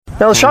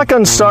Now, the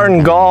shotgun start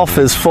in golf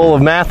is full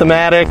of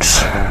mathematics.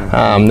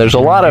 There's a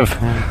lot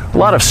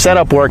of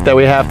setup work that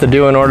we have to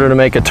do in order to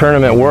make a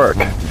tournament work.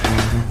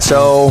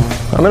 So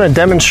I'm going to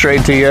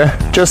demonstrate to you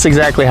just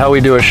exactly how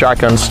we do a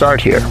shotgun start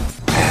here.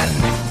 And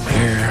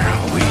here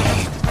we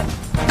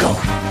go.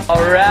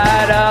 All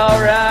right.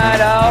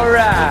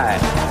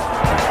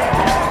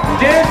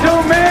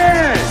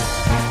 Gentlemen,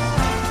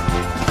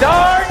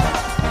 start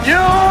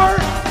your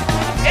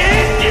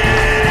engine!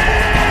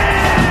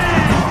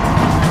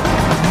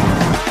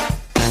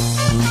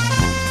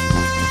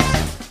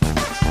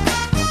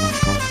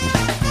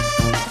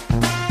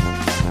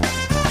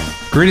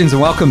 Greetings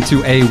and welcome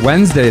to a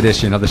Wednesday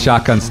edition of the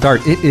Shotgun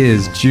Start. It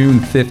is June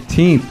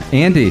 15th.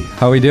 Andy,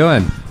 how are we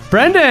doing?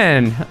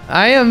 Brendan,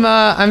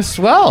 I'm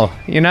swell.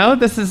 You know,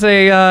 this is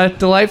a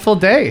delightful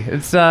day.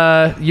 It's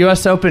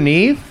U.S. Open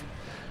Eve.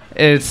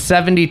 It's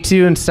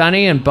 72 and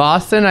sunny in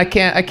Boston. I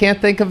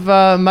can't think of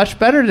a much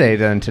better day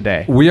than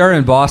today. We are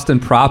in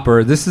Boston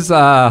proper. This is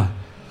the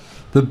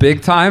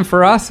big time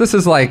for us. This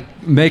is like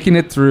making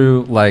it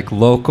through like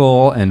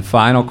local and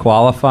final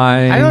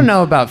qualifying. I don't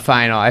know about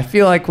final. I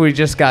feel like we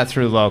just got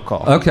through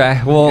local.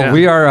 Okay, well,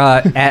 we are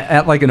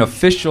at like an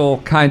official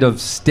kind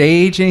of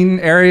staging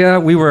area.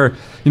 We were,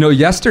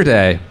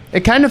 yesterday.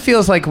 It kind of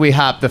feels like we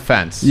hopped the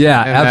fence. Yeah,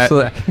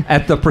 absolutely.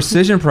 At the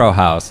Precision Pro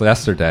house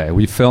yesterday,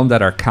 we filmed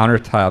at our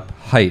countertop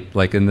height,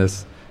 like in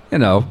this,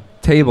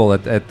 table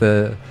at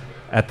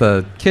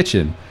the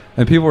kitchen.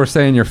 And people were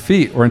saying your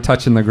feet weren't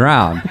touching the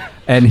ground.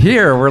 And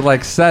here we're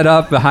like set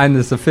up behind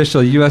this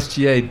official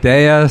USGA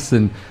dais,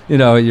 and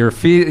your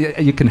feet,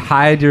 you can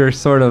hide your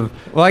sort of.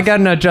 Well, I got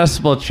an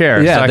adjustable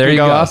chair, yeah, so I there can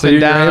you go up so and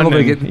you're down. able to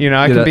and, get,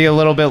 I can be a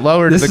little bit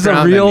lower to the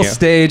ground. This is a real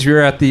stage.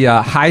 We're at the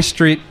High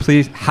Street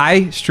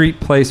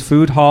Place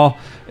Food Hall.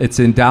 It's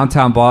in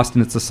downtown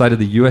Boston. It's the site of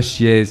the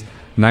USGA's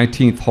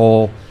 19th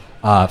hole.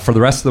 For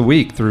the rest of the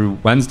week, through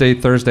Wednesday,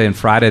 Thursday, and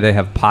Friday, they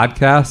have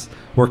podcasts.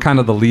 We're kind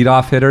of the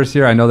leadoff hitters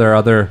here. I know there are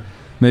other,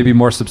 maybe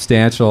more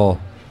substantial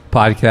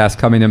podcasts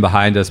coming in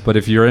behind us, but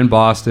if you're in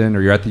Boston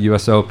or you're at the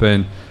U.S.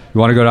 Open, you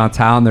want to go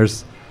downtown,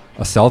 there's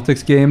a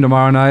Celtics game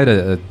tomorrow night,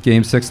 a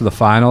game 6 of the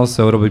finals,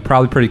 so it'll be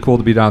probably pretty cool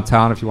to be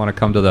downtown if you want to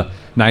come to the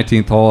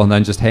 19th hole and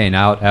then just hang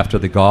out after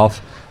the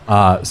golf.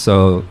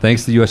 So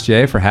thanks to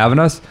USGA for having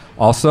us.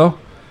 Also,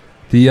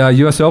 the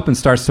U.S. Open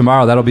starts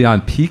tomorrow. That'll be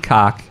on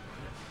Peacock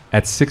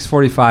at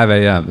 6:45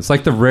 a.m. It's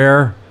like the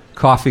rare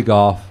coffee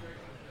golf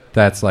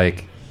that's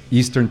like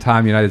Eastern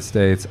Time, United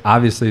States,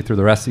 obviously through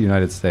the rest of the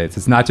United States.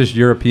 It's not just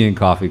European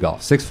coffee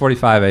golf.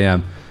 6:45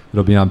 a.m.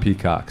 It'll be on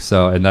Peacock.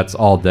 So, and that's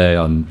all day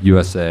on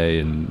USA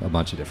and a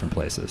bunch of different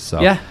places.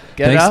 So yeah,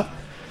 get up,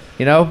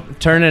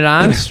 turn it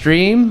on,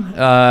 stream.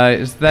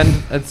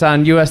 Then it's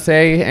on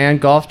USA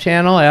and Golf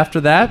Channel after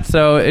that.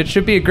 So it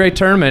should be a great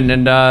tournament,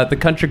 and the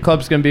Country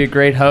Club's going to be a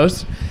great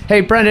host.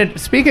 Hey, Brendan,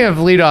 speaking of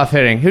leadoff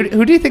hitting,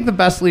 who do you think the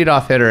best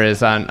leadoff hitter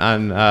is on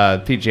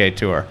PGA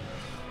Tour?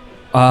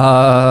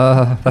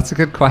 That's a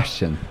good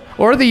question.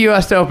 Or the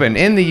U.S. Open,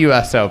 in the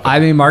U.S. Open. I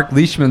mean, Mark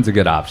Leishman's a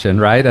good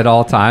option, right? At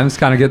all times,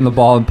 kind of getting the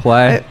ball in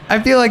play. I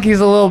feel like he's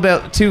a little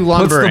bit too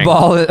lumbering.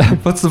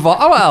 Puts the ball.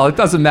 Oh, well, it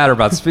doesn't matter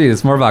about speed.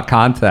 It's more about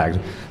contact.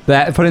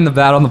 Putting the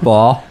bat on the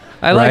ball.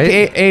 I like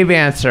Abe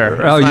Answer.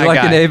 Oh, you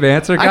like an Abe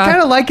Answer guy? I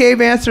kind of like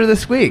Abe Answer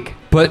this week.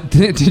 But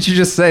didn't you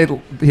just say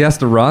he has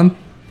to run?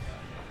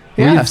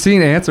 Yeah. We've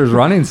seen Answer's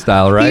running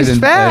style, right? He's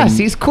fast.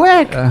 He's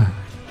quick.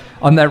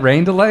 On that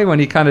rain delay when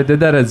he kind of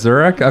did that at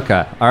Zurich?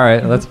 Okay. All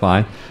right. That's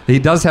fine. He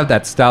does have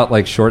that stout,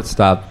 like,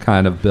 shortstop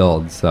kind of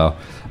build. So,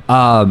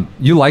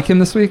 you like him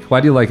this week? Why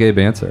do you like Abe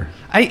Answer?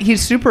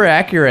 He's super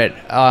accurate.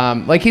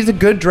 He's a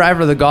good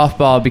driver of the golf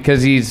ball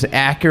because he's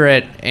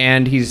accurate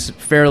and he's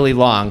fairly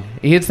long.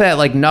 He hits that,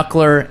 like,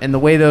 knuckler, and the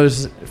way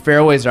those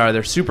fairways are,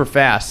 they're super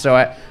fast. So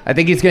I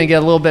think he's going to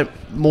get a little bit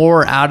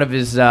more out of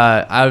his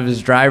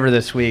driver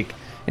this week.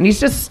 And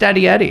he's just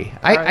steady Eddie.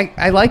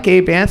 I like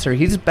Abe Answer.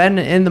 He's been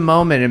in the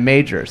moment in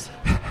majors.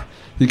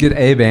 You get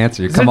Abe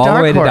Answer. You come all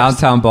the way to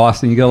downtown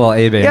Boston. You get a little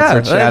Abe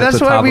Answer. Yeah, that's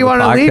what we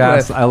want to lead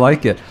with. I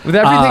like it. With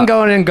everything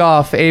going in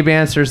golf, Abe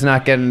Answer's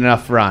not getting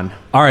enough run.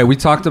 All right, we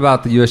talked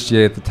about the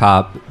USGA at the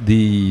top.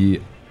 The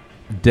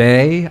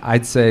day,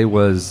 I'd say,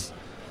 was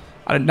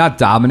not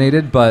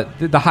dominated, but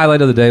the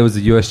highlight of the day was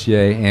the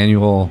USGA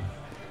annual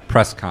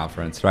press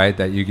conference, right,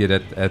 that you get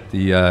at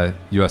the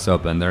U.S.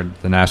 Open,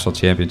 the national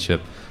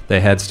championship.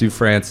 They had Stu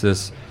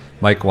Francis,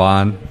 Mike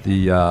Wan,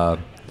 the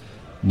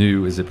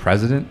new, is it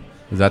president?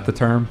 Is that the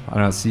term? I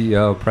don't know,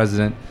 CEO,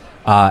 president.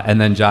 And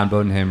then John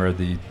Bodenhamer,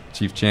 the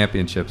chief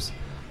championships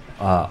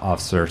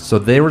officer. So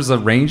there was a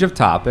range of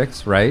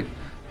topics, right?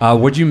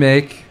 What'd you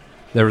make?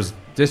 There was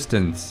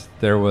distance.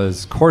 There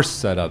was course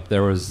setup.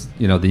 There was,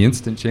 the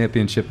instant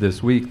championship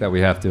this week that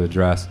we have to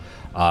address.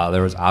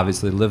 There was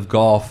obviously Live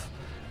Golf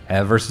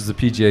versus the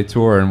PGA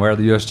Tour and where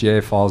the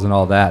USGA falls and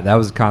all that. That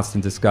was a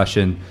constant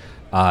discussion.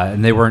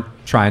 And they weren't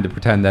trying to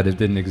pretend that it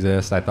didn't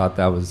exist. I thought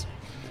that was,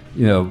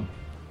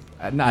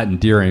 not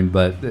endearing,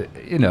 but,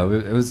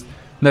 it was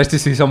nice to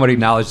see somebody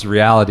acknowledge the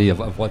reality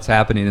of what's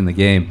happening in the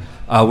game.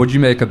 What'd you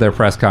make of their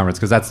press conference?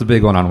 Because that's the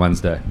big one on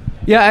Wednesday.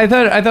 Yeah, I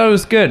thought it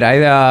was good.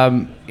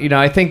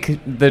 I think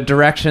the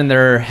direction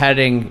they're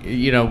heading,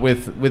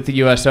 with the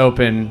U.S.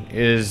 Open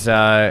is,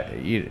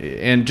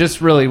 and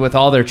just really with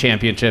all their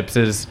championships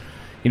is,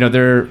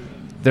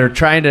 they're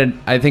trying to.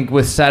 I think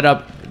with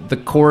setup, the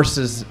course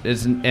is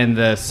and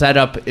the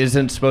setup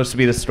isn't supposed to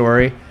be the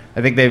story.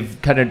 I think they've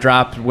kind of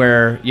dropped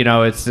where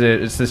it's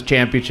this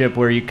championship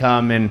where you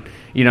come and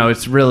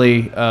it's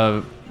really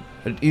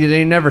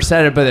they never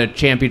said it, but a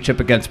championship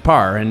against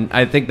par, and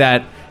I think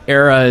that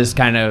era is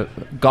kind of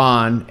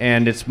gone,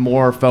 and it's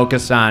more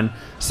focused on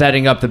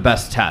setting up the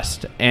best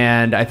test.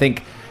 And I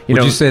think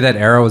would you say that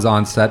era was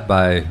onset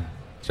by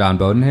John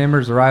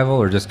Bodenhamer's arrival,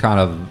 or just kind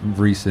of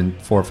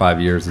recent 4 or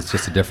 5 years? It's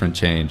just a different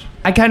change.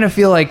 I kind of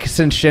feel like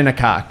since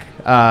Shinnecock,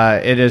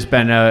 it has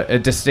been a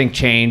distinct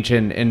change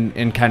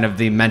in kind of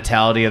the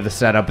mentality of the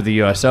setup of the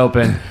U.S.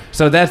 Open.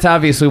 So that's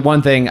obviously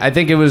one thing. I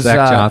think it was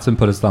Zach Johnson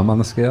put his thumb on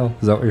the scale.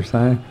 Is that what you're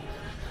saying?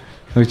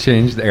 We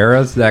changed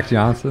eras. Zach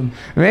Johnson.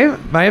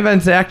 Might have been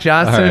Zach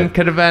Johnson. Right.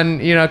 Could have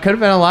been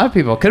a lot of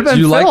people. Could have been.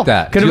 Do you Phil. like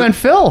that? Could have been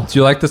Phil. Do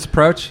you like this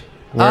approach?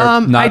 Where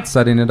not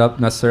setting it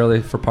up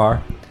necessarily for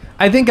par.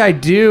 I think I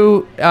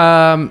do.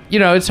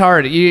 It's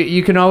hard.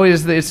 You can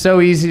always. It's so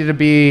easy to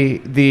be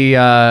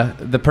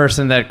the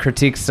person that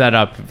critiques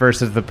setup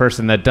versus the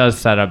person that does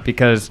setup,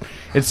 because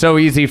it's so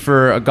easy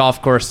for a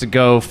golf course to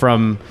go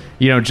from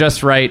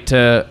just right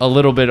to a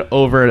little bit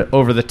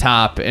over the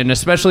top, and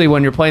especially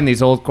when you're playing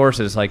these old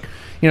courses like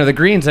the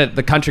greens at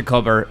the Country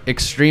Club are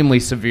extremely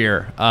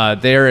severe.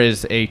 There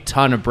is a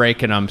ton of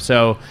break in them,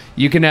 so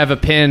you can have a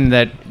pin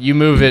that you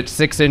move it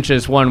 6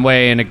 inches one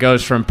way and it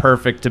goes from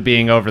perfect to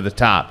being over the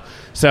top.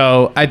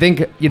 So I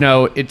think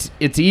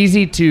it's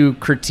easy to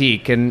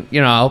critique, and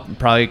I'll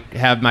probably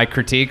have my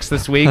critiques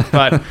this week,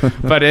 but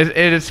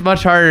it's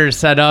much harder to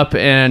set up.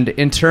 And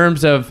in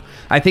terms of,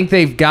 I think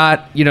they've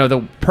got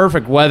the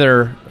perfect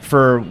weather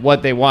for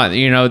what they want.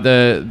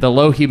 The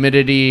low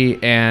humidity,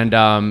 and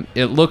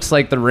it looks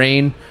like the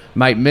rain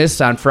might miss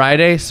on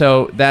Friday,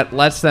 so that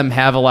lets them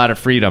have a lot of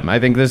freedom. I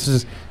think this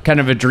is kind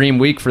of a dream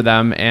week for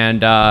them,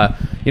 and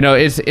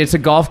it's a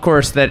golf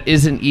course that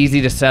isn't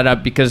easy to set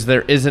up because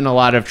there isn't a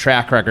lot of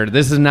track record.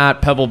 This is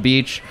not Pebble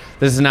Beach.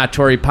 This is not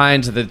Torrey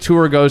Pines that the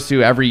tour goes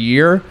to every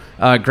year,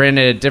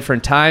 granted at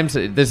different times.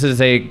 This is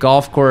a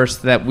golf course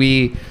that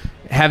we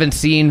haven't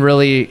seen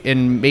really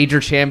in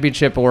major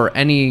championship or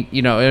any,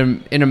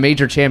 in a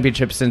major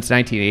championship since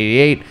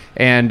 1988,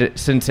 and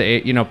since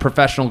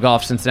professional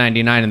golf since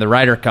 99 in the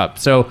Ryder Cup.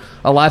 So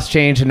a lot's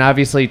changed, and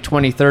obviously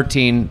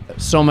 2013,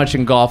 so much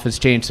in golf has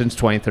changed since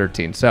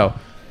 2013. So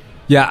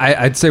yeah,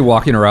 I'd say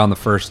walking around the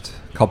first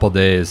couple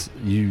days,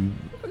 you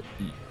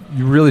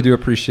really do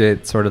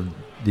appreciate sort of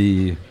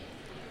the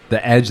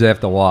edge they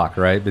have to walk,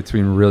 right,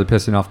 between really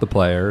pissing off the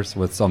players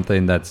with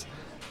something that's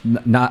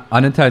not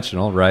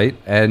unintentional, right,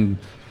 and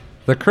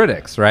the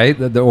critics, right,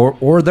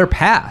 or their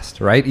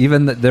past, right,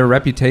 even their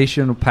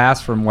reputation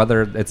past from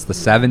whether it's the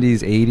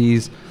 70s,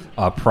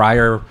 80s,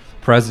 prior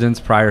presidents,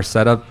 prior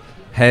setup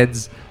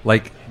heads.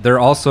 Like, they're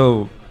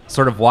also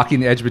sort of walking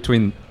the edge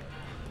between,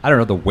 I don't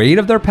know, the weight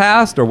of their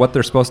past or what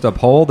they're supposed to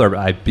uphold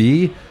or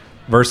be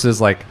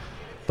versus like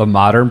the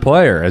modern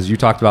player, as you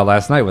talked about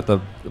last night with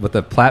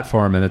the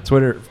platform and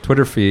the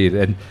Twitter feed,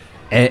 and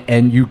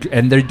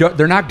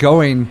they're not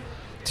going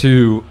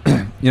to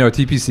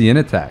TPC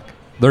Initech.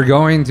 They're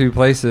going to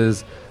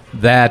places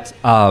that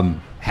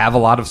have a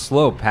lot of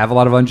slope, have a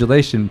lot of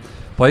undulation,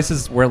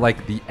 places where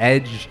like the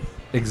edge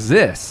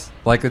exists.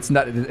 Like, it's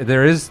not,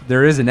 there is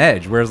an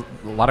edge, whereas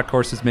a lot of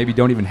courses maybe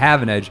don't even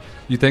have an edge.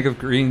 You think of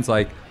greens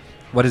like,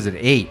 what is it,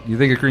 8? You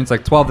think of greens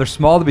like 12. They're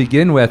small to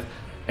begin with.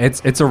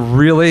 It's a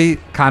really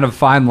kind of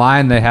fine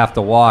line they have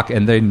to walk,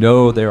 and they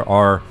know there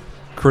are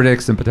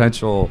critics and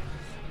potential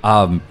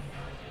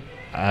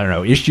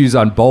issues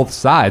on both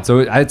sides. So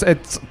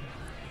it's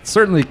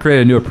certainly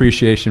created a new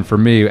appreciation for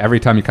me every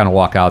time you kind of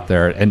walk out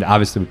there, and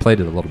obviously we played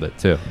it a little bit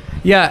too.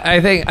 Yeah,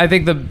 I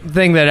think the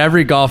thing that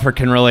every golfer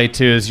can relate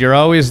to is you're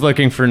always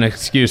looking for an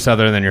excuse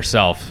other than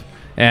yourself,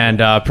 and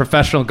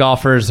professional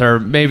golfers are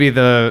maybe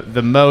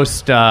the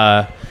most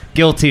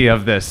guilty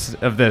of this.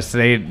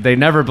 They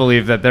never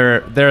believe that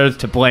they're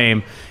to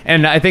blame,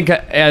 and I think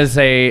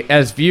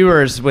as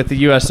viewers with the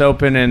U.S.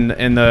 Open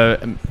and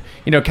the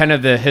kind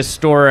of the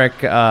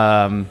historic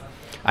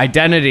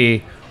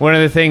identity, one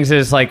of the things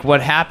is like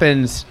what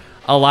happens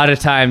a lot of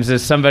times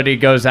is somebody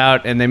goes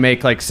out and they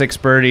make like 6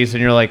 birdies,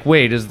 and you're like,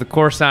 wait, is the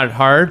course not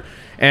hard?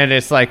 And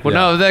it's like, well,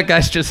 no, that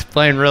guy's just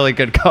playing really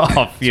good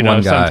golf,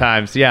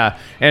 sometimes. Yeah.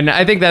 And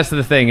I think that's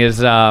the thing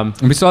is... and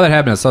we saw that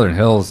happen at Southern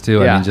Hills,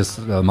 too. Yeah. I mean, just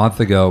a month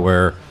ago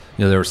where,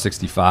 there were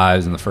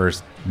 65s in the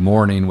first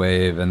morning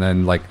wave, and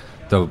then, like,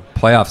 the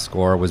playoff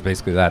score was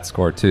basically that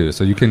score, too.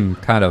 So you can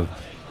kind of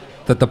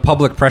that the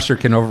public pressure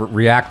can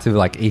overreact to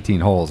like 18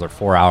 holes or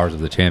 4 hours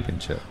of the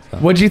championship. So.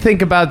 What do you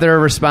think about their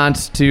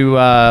response to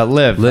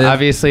Liv?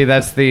 Obviously,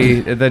 that's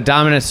the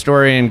dominant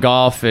story in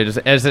golf.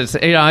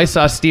 I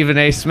saw Stephen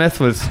A. Smith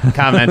was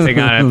commenting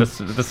on it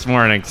this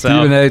morning. So.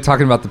 Stephen A.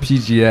 talking about the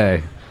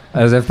PGA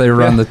as if they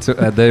run the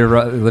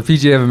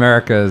PGA of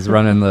America is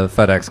running the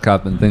FedEx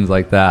Cup and things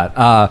like that.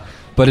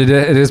 But it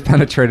is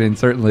penetrating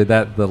certainly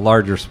the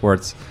larger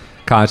sports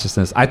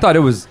consciousness. I thought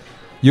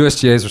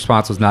USGA's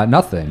response was not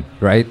nothing,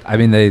 right? I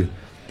mean,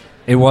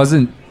 it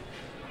wasn't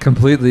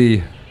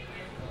completely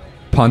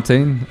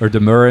punting or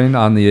demurring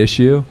on the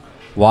issue.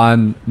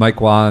 Mike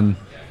Wan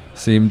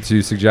seemed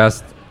to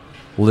suggest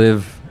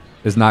Liv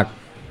is not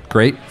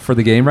great for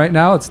the game right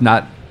now. It's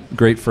not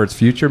great for its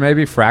future,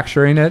 maybe,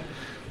 fracturing it.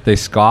 They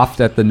scoffed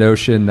at the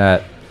notion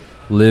that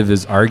Liv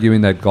is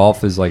arguing that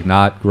golf is like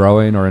not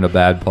growing or in a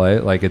bad play.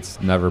 Like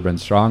it's never been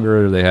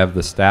stronger. They have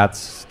the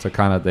stats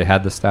they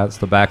had the stats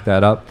to back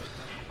that up.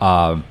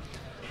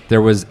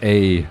 There was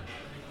a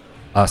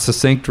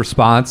succinct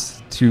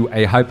response to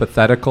a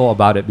hypothetical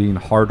about it being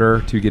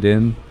harder to get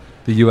in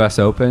the U.S.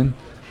 Open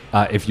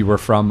if you were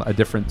from a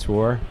different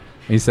tour.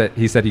 And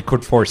he said he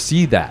could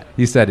foresee that.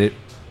 He said it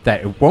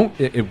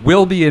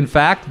will be in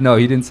fact. No,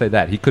 he didn't say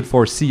that. He could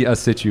foresee a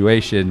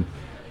situation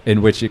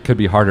in which it could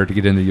be harder to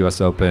get in the U.S.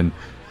 Open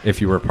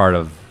if you were part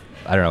of,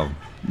 I don't know,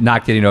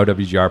 not getting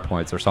OWGR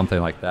points or something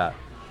like that.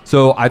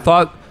 So I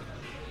thought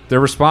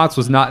their response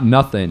was not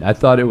nothing. I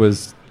thought it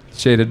was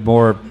shaded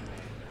more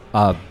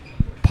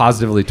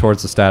positively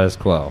towards the status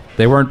quo.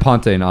 They weren't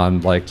punting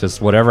on like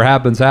just whatever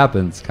happens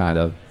kind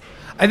of.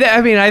 I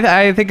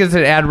think it's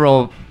an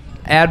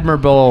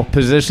admirable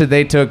position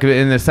they took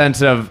in the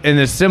sense of, and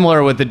it's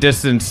similar with the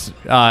Distance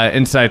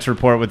Insights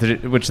report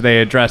which they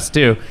addressed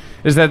too,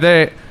 is that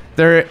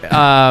they're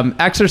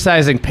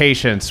exercising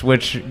patience,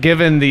 which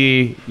given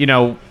the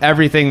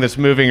everything that's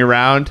moving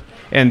around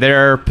and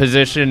their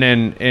position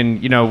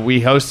and we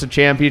host a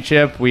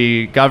championship,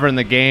 we govern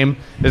the game,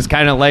 is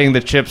kind of letting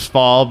the chips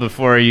fall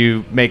before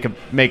you make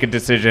a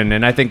decision.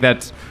 And I think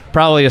that's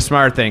probably a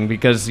smart thing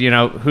because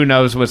who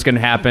knows what's going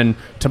to happen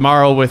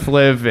tomorrow with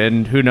Liv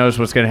and who knows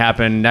what's going to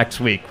happen next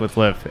week with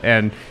Liv.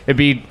 And I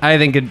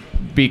think it'd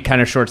be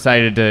kind of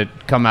short-sighted to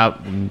come out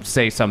and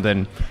say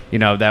something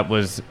that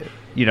was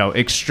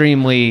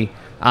extremely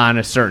on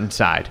a certain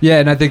side. Yeah,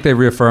 and I think they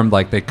reaffirmed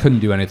like they couldn't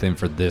do anything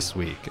for this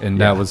week,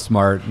 and that was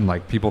smart. And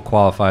like people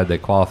qualified, they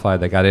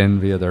got in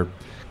via their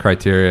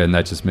criteria, and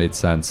that just made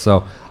sense.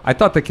 So I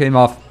thought they came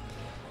off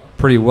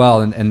pretty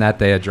well in that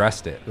they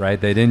addressed it, right?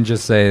 They didn't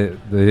just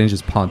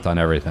punt on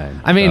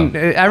everything. I mean,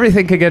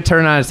 everything could get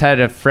turned on its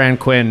head if Fran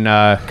Quinn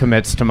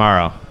commits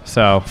tomorrow.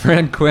 So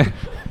Fran Quinn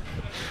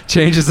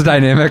changes the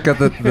dynamic of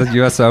the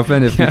U.S.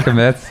 Open if he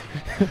commits.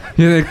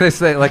 You think they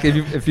say like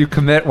if you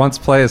commit once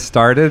play has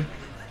started,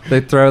 they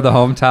throw the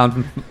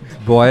hometown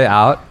boy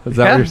out? Is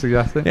that what you're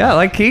suggesting? Yeah,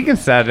 like Keegan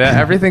said,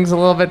 everything's a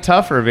little bit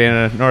tougher being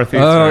a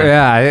Northeastern. Oh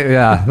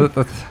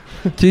yeah.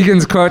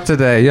 Keegan's quote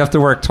today: "You have to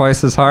work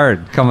twice as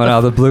hard coming out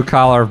of the blue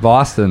collar of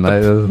Boston."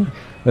 That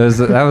was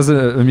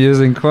an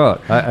amusing quote.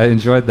 I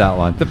enjoyed that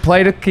one. The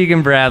play to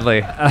Keegan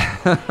Bradley,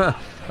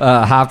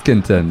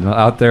 Hopkinton,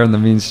 out there in the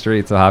mean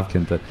streets of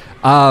Hopkinton.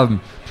 All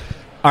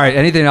right.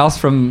 Anything else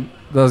from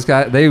those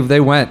guys? They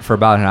went for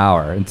about an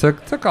hour and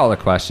took all the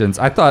questions.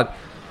 I thought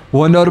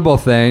one notable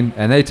thing,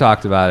 and they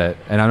talked about it,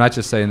 and I'm not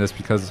just saying this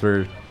because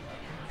we're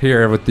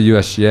here with the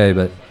USGA,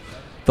 but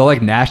the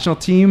like national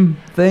team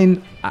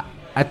thing.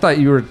 I thought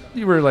you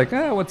were like,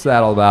 what's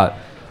that all about?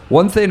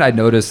 One thing I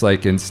noticed,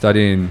 like in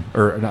studying,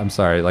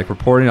 like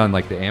reporting on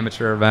like the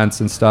amateur events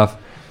and stuff,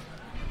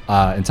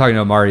 and talking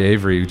to Amari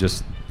Avery, who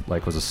just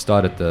like was a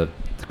stud at the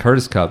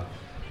Curtis Cup.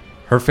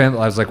 Her family,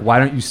 I was like, why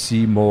don't you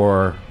see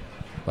more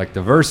like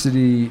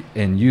diversity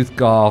in youth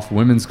golf,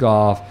 women's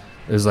golf?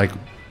 There's like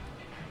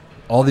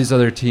all these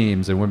other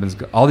teams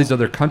and all these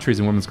other countries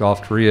in women's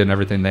golf, Korea and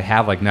everything. They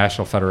have like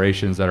national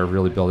federations that are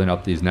really building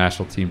up these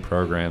national team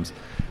programs,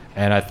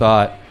 and I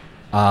thought.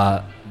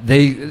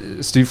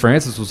 Steve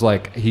Francis was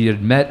like, he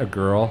had met a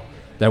girl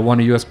that won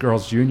a U.S.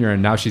 Girls Junior,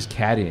 and now she's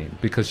caddying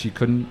because she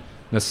couldn't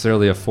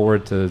necessarily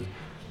afford to,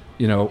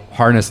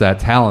 harness that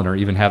talent or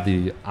even have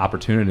the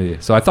opportunity.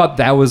 So I thought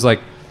that was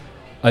like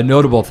a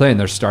notable thing.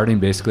 They're starting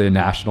basically a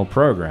national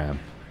program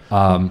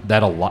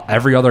that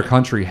every other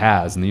country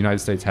has, and the United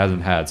States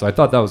hasn't had. So I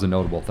thought that was a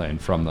notable thing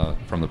from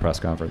the press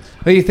conference.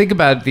 Well, you think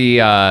about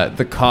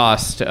the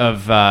cost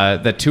of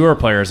the tour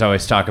players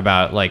always talk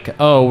about, like,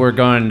 oh, we're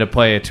going to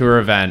play a tour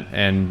event,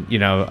 and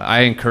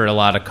I incurred a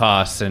lot of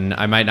costs, and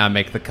I might not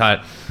make the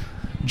cut.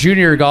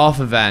 Junior golf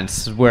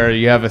events where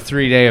you have a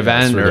 3-day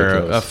event or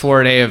a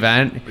 4-day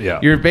event,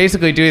 you're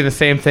basically doing the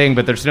same thing,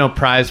 but there's no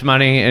prize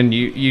money, and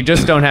you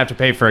just don't have to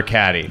pay for a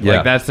caddy. Yeah.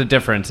 Like, that's the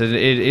difference.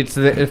 It's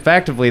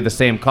effectively the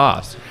same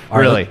cost,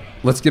 really. Right,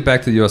 let's get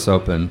back to the U.S.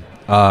 Open.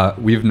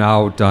 We've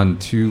now done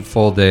 2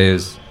 full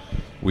days.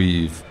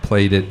 We've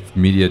played it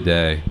media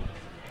day.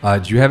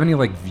 Do you have any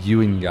like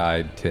viewing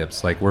guide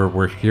tips? Like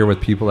we're here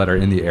with people that are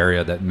in the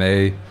area that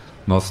may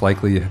most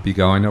likely be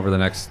going over the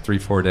next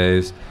 3-4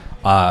 days.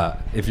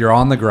 If you're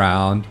on the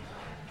ground,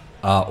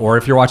 or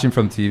if you're watching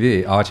on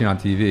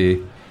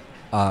TV,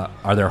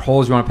 are there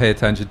holes you want to pay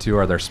attention to?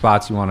 Are there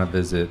spots you want to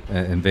visit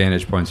and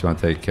vantage points you want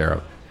to take care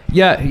of?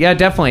 Yeah,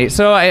 definitely.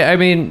 So I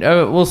mean,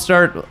 we'll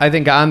start, I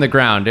think, on the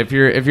ground. If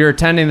you're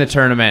attending the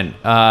tournament,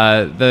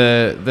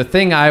 the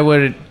thing I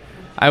would,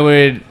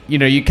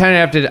 you kind of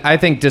have to, I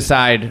think,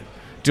 decide,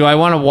 do I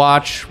want to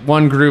watch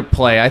one group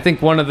play? I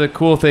think one of the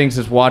cool things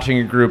is watching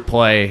a group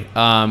play.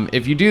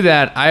 If you do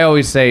that, I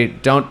always say,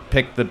 don't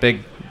pick the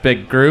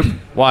big group.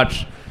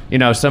 Watch,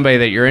 somebody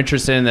that you're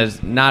interested in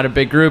that's not a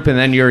big group, and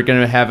then you're going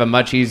to have a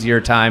much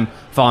easier time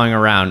following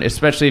around,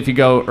 especially if you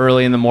go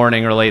early in the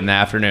morning or late in the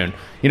afternoon.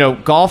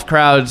 Golf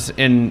crowds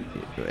in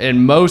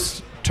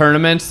most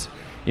tournaments,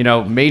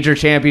 major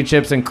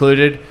championships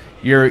included,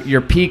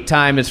 your peak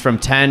time is from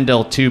 10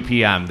 till 2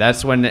 p.m.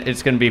 That's when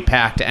it's going to be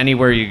packed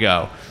anywhere you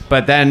go.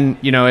 But then,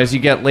 as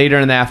you get later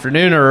in the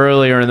afternoon or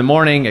earlier in the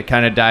morning, it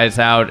kind of dies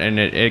out and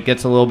it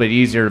gets a little bit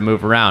easier to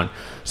move around.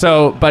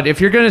 So, but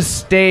if you're going to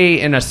stay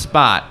in a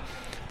spot,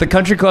 the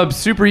country club's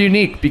super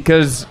unique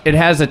because it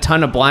has a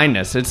ton of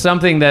blindness. It's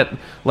something that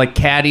like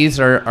caddies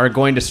are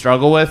going to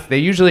struggle with. They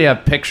usually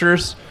have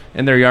pictures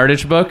in their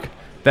yardage book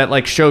that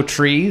like show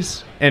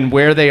trees and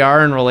where they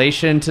are in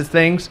relation to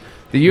things.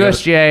 The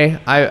USGA,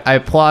 I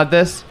applaud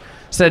this,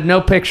 said no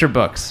picture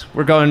books.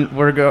 We're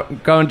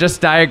going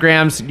just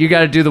diagrams. You got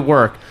to do the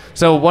work.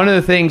 So one of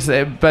the things,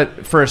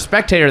 but for a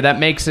spectator, that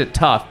makes it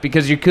tough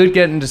because you could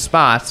get into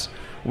spots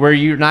where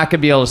you're not going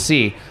to be able to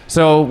see.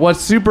 So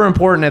what's super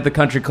important at the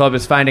country club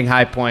is finding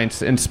high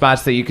points in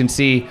spots that you can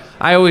see.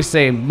 I always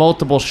say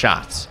multiple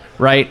shots,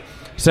 right?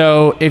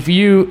 So if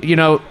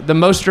the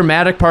most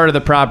dramatic part of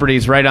the property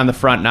is right on the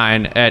front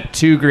nine at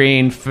 2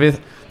 green,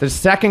 the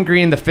second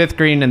green, the 5th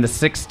green, and the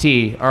 6th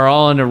tee are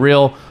all in a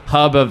real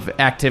hub of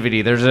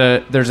activity. There's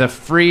a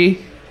free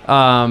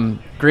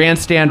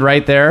grandstand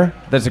right there.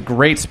 That's a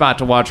great spot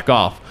to watch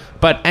golf.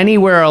 But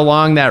anywhere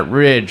along that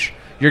ridge,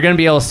 you're going to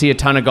be able to see a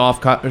ton of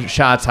golf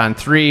shots on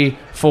 3,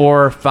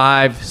 4,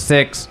 5,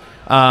 6,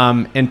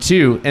 and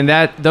 2.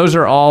 And those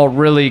are all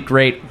really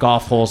great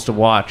golf holes to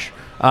watch.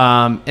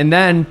 And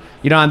then,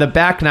 on the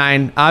back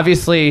nine,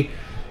 obviously,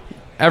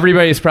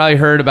 everybody's probably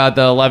heard about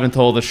the 11th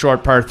hole, the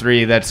short par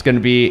 3 that's going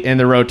to be in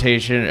the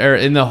rotation or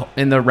in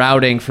the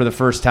routing for the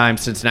first time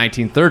since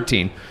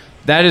 1913.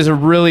 That is a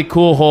really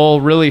cool hole,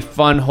 really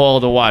fun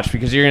hole to watch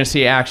because you're going to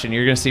see action.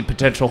 You're going to see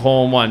potential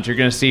hole-in-ones. You're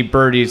going to see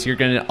birdies. You're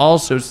going to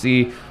also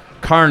see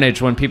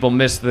carnage when people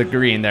miss the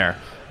green there.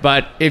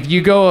 But if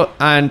you go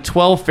on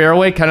 12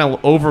 fairway, kind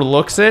of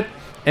overlooks it,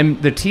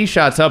 and the tee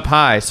shot's up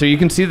high. So you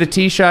can see the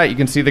tee shot, you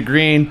can see the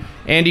green,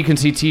 and you can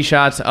see tee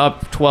shots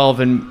up 12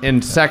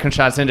 and second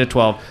shots into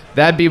 12.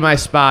 That'd be my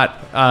spot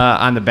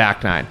on the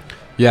back nine.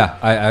 Yeah,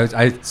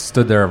 I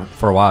stood there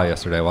for a while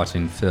yesterday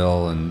watching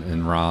Phil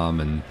and Rom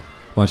and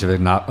a bunch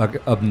of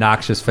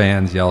obnoxious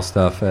fans yell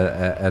stuff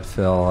at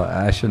Phil.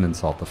 I shouldn't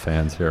insult the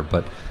fans here,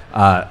 but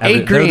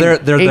they're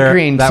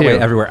green that too. way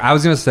everywhere. I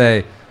was going to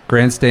say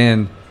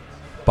grandstand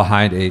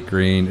behind 8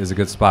 green is a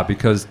good spot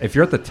because if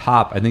you're at the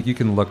top, I think you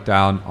can look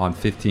down on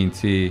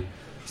 15T,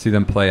 see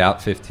them play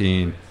out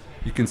 15.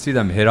 You can see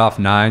them hit off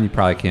 9. You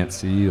probably can't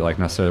see like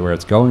necessarily where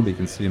it's going, but you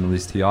can see them at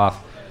least tee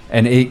off.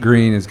 And 8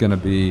 green is going to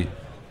be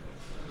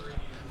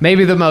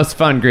maybe the most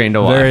fun green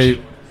to watch.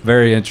 Very,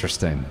 very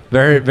interesting.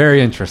 Very,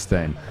 very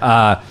interesting.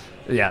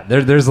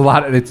 There's a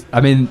lot. They're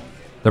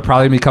probably going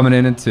to be coming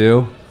in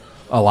 2,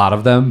 a lot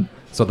of them.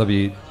 So they'll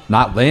be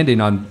not landing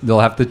on,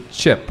 they'll have to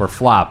chip or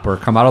flop or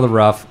come out of the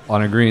rough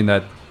on a green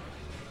that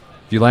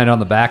if you land on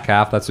the back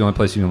half, that's the only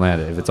place you can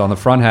land it. If it's on the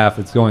front half,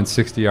 it's going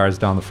 60 yards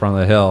down the front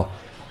of the hill.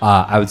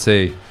 I would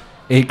say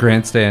 8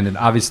 grandstand and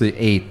obviously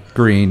 8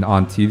 green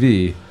on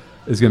TV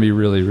is going to be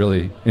really,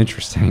 really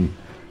interesting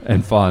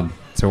and fun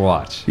to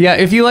watch. Yeah,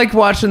 if you like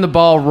watching the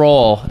ball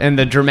roll and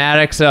the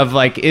dramatics of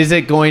like, is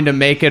it going to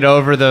make it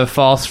over the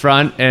false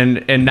front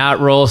and not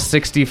roll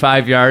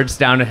 65 yards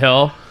down a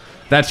hill,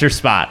 that's your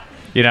spot.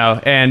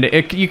 And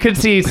you could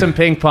see some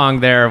ping pong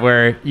there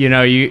where,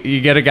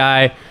 you get a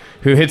guy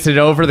who hits it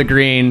over the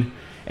green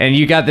and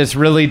you got this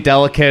really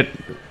delicate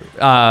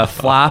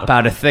flop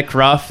out of thick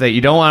rough that you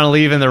don't want to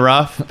leave in the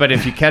rough. But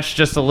if you catch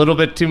just a little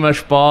bit too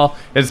much ball,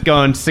 it's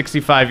going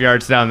 65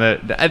 yards down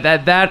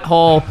that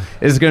hole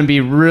is going to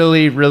be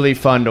really, really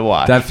fun to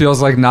watch. That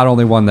feels like not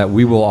only one that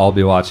we will all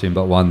be watching,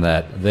 but one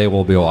that they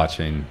will be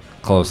watching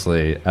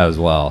closely as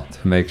well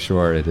to make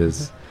sure it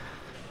is,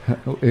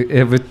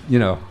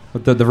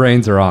 the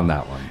reins are on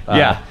that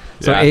one.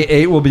 So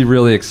 8 will be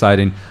really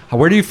exciting.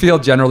 Where do you feel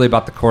generally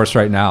about the course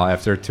right now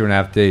after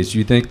 2.5 days? Do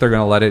you think they're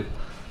going to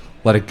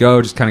let it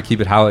go, just kind of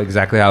keep it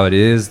exactly how it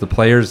is? The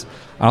players,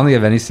 I don't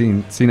think I've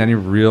seen any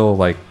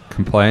real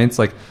complaints.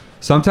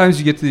 Sometimes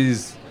you get to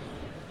these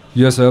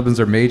U.S. Opens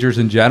or majors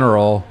in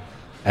general,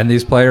 and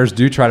these players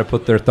do try to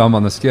put their thumb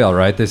on the scale,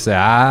 right? They say,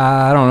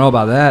 I don't know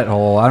about that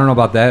hole, I don't know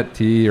about that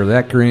tee or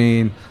that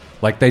green.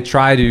 They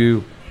try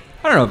to,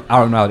 I don't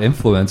know how to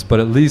influence, but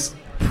at least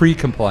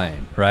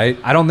pre-complain, right?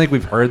 I don't think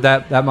we've heard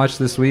that much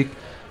this week.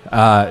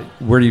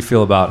 Where do you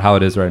feel about how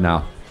it is right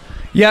now?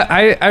 Yeah,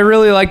 I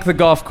really like the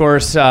golf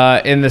course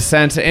in the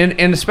sense,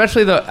 and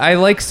especially I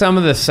like some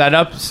of the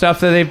setup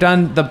stuff that they've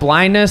done. The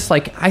blindness,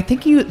 like I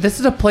think this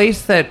is a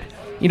place that,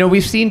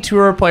 we've seen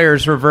tour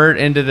players revert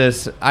into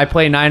this. I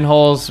play 9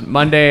 holes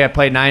Monday, I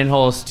play 9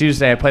 holes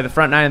Tuesday, I play the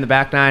front 9 and the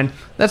back 9.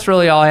 That's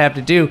really all I have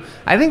to do.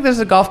 I think this is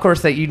a golf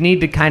course that you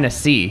need to kind of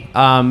see.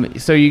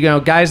 So,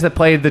 guys that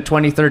played the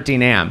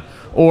 2013 Am,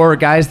 or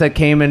guys that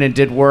came in and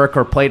did work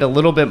or played a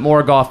little bit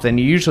more golf than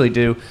you usually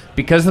do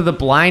because of the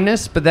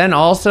blindness, but then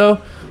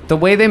also the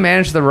way they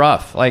manage the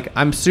rough. Like,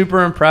 I'm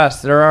super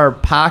impressed. There are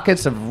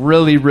pockets of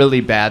really, really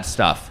bad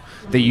stuff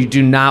that you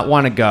do not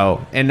want to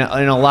go. And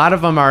a lot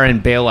of them are in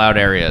bailout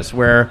areas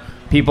where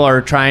people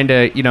are trying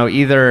to,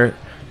 either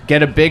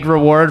get a big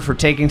reward for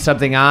taking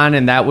something on,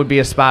 and that would be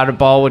a spot a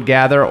ball would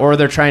gather, or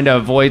they're trying to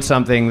avoid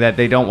something that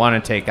they don't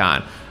want to take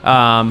on.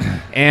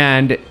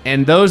 And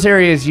in those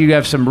areas, you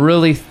have some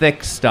really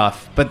thick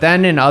stuff. But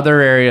then in other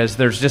areas,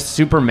 there's just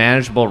super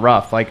manageable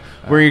rough, like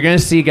where you're going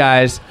to see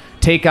guys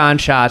take on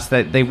shots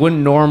that they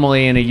wouldn't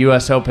normally in a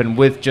U.S. Open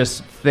with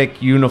just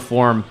thick,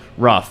 uniform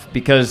rough,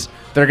 because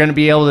they're going to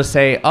be able to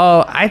say,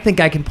 oh, I think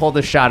I can pull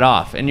this shot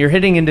off. And you're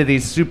hitting into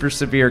these super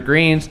severe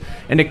greens,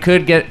 and it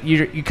could get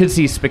you could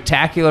see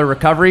spectacular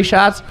recovery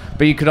shots,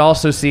 but you could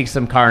also see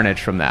some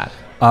carnage from that.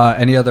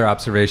 Any other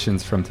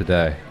observations from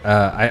today?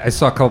 I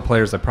saw a couple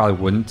players I probably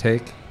wouldn't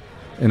take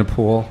in a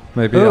pool.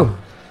 Maybe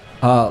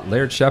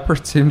Laird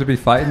Shepherd seemed to be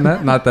fighting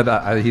that. Not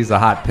that he's a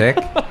hot pick,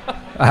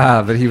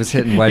 but he was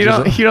hitting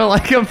wedges. You don't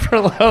like him for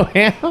low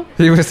ham?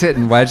 He was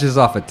hitting wedges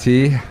off a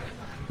tee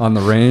on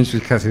the range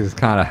because he was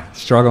kind of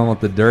struggling with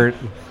the dirt,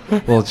 a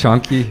little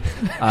chunky.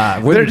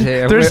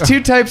 There's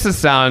two types of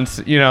sounds,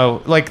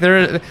 like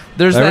there's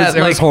that.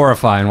 It was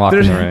horrifying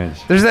walking the range.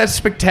 There's that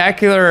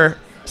spectacular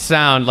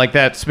sound, like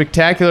that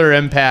spectacular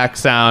impact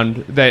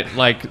sound that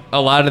like a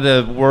lot of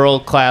the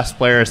world class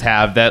players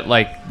have, that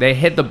like they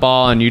hit the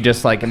ball and you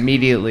just like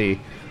immediately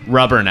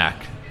rubberneck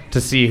to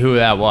see who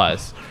that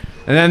was.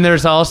 And then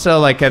there's also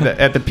like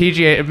at the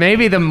PGA,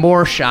 maybe the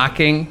more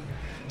shocking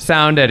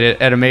sound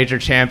at a major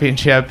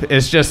championship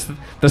is just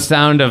the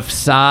sound of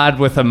sod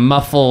with a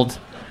muffled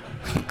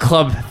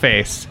club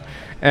face.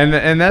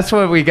 And that's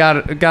what we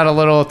got a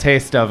little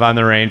taste of on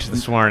the range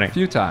this morning. A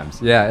few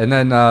times, yeah. And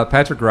then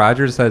Patrick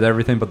Rogers had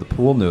everything but the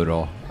pool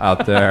noodle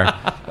out there.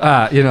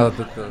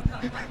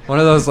 One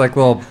of those like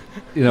little,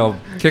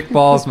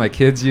 kickballs my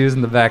kids use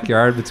in the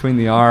backyard between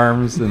the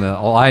arms, and the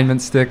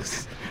alignment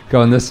sticks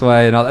going this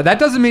way and all that. That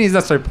doesn't mean he's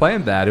necessarily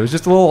playing bad. It was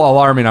just a little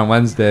alarming on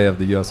Wednesday of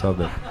the U.S.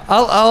 Open.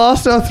 I'll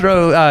also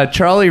throw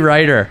Charlie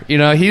Ryder. He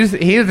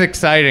is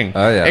exciting.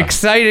 Oh yeah,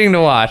 exciting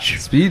to watch.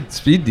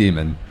 Speed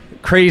demon.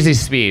 Crazy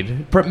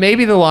speed.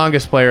 Maybe the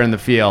longest player in the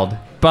field,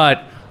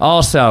 but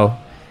also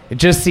it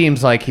just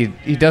seems like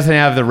he doesn't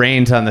have the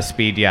reins on the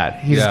speed yet.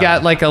 He's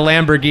got like a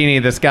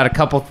Lamborghini that's got a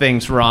couple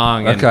things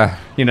wrong. And,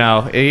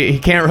 he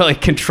can't really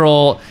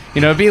control.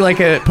 It'd be like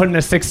putting a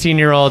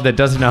 16-year-old that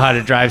doesn't know how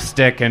to drive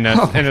stick in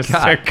a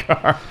stick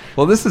car.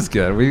 Well, this is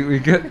good.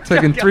 We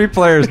taken 3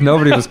 players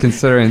nobody was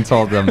considering and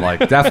told them,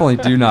 like, definitely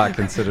do not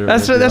consider.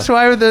 That's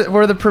why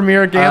we're the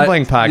premier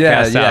gambling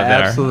podcast out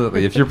there.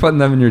 Absolutely. If you're putting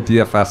them in your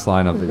DFS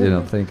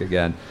lineup, think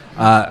again.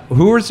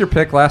 Who was your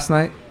pick last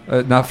night?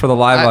 Not for the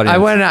live audience.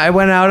 I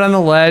went out on the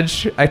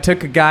ledge. I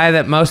took a guy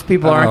that most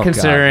people aren't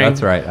considering. God,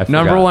 that's right.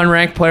 Number 1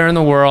 ranked player in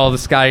the world,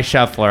 Scottie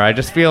Scheffler. I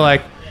just feel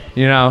like,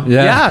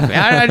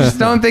 I just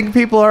don't think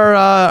people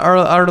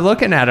are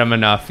looking at him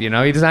enough. He's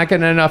not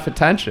getting enough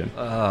attention.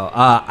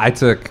 I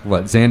took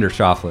Xander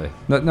Schauffele.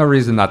 No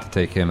reason not to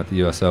take him at the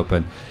U.S.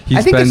 Open.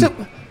 He's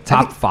been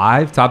top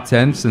 5, top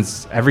 10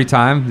 since every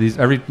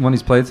one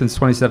he's played since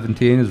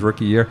 2017, his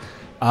rookie year,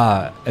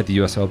 at the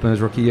U.S. Open, his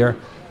rookie year.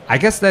 I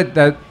guess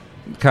that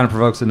kind of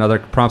prompts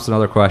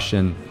another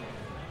question.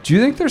 Do you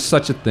think there's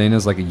such a thing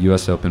as like a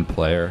U.S. Open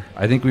player?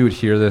 I think we would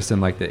hear this in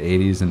like the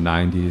 80s and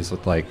 90s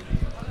with like,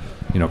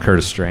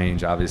 Curtis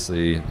Strange,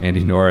 obviously,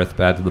 Andy North,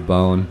 bad to the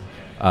bone,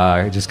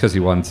 just because he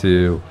won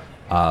to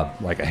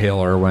like a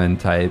Hale Irwin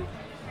type.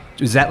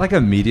 Is that like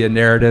a media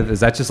narrative? Is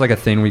that just like a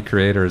thing we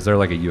create, or is there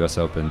like a U.S.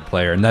 Open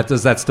player? And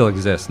does that still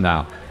exist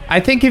now? I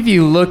think if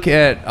you look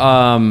at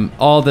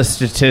all the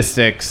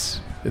statistics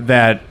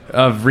that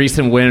of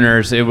recent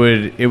winners, it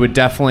would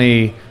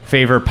definitely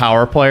favor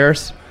power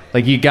players.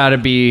 Like you got to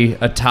be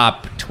a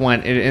top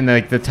 20 in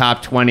the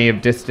top 20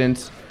 of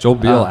distance. Joel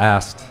Beal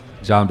asked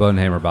John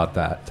Bodenhamer about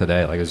that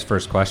today. Like his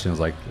first question was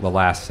like, the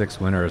last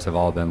 6 winners have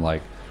all been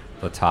like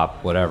the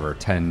top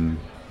 10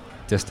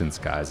 distance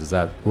guys. Does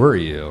that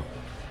worry you?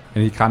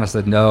 And he kind of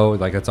said no.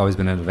 Like it's always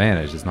been an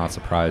advantage. It's not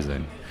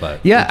surprising. But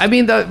yeah, I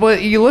mean,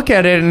 you look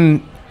at it,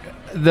 and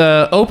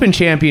the Open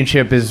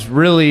Championship is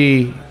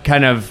really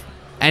kind of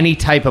any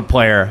type of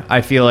player I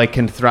feel like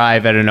can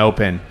thrive at an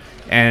Open.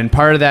 And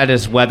part of that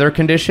is weather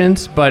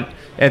conditions. But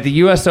at the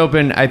U.S.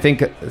 Open, I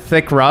think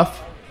thick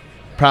rough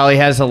probably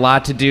has a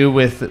lot to do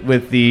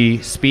with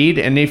the speed.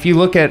 And if you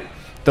look at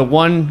the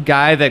one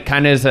guy that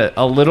kind of is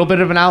a little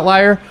bit of an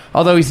outlier,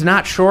 although he's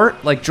not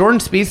short, like Jordan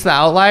Spieth's the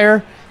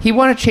outlier. He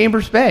won at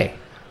Chambers Bay,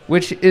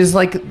 which is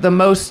like the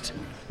most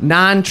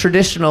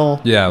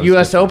non-traditional Yeah, it was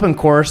U.S. different. Open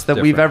course that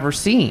we've Different. ever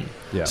seen.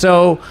 Yeah.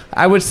 So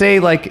I would say,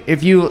 like,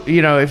 if you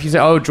say,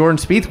 oh, Jordan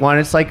Spieth won,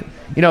 it's like,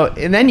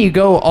 and then you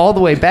go all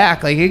the way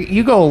back. Like,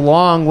 you go a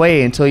long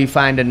way until you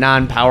find a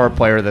non-power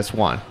player that's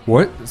won.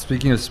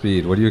 Speaking of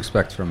speed, what do you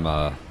expect from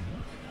the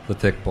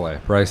thick boy,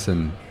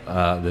 Bryson,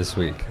 this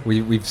week?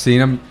 We've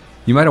seen him.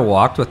 You might have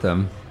walked with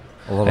him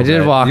a little bit. I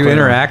did walk You with him.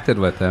 interacted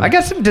with him. I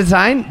got some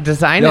design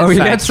No, he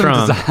had insights some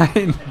from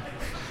him. design.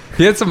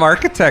 He had some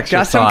architecture.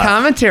 Got some thoughts.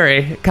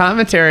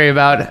 commentary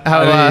about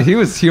how I mean, he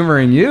was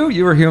humoring you.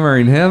 You were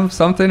humoring him.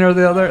 Something or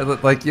the other.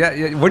 Like,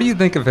 yeah. What do you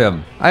think of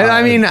him?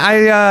 I mean,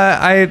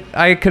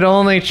 I could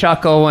only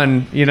chuckle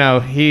when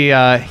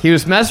he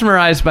was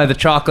mesmerized by the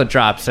chocolate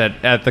drops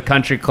at the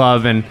country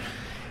club, and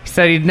he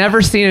said he'd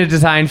never seen a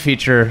design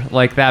feature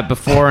like that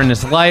before in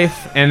his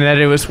life, and that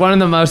it was one of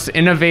the most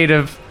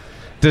innovative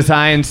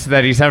designs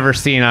that he's ever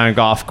seen on a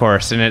golf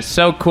course, and it's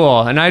so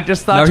cool. And I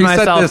just thought No, to he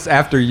myself, said this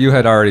after you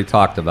had already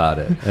talked about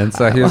it, and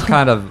so he was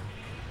kind of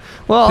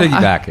well,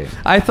 piggybacking.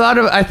 I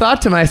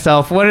thought to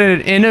myself, what an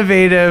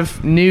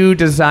innovative new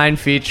design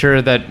feature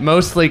that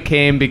mostly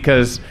came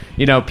because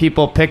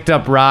people picked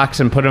up rocks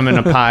and put them in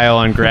a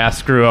pile and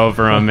grass grew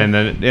over them in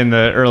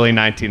the early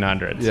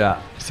 1900s. Yeah.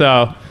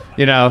 So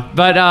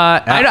but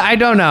I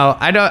don't know.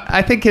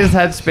 I think his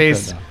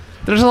headspace.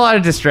 There's a lot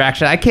of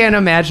distraction. I can't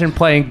imagine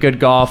playing good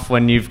golf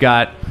when you've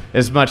got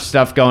as much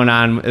stuff going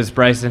on as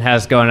Bryson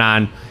has going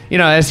on.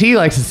 As he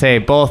likes to say,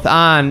 both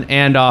on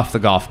and off the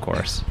golf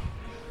course.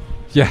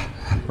 Yeah,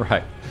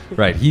 right.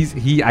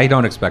 I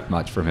don't expect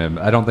much from him.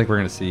 I don't think we're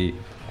going to see.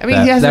 I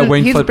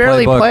mean, he's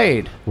barely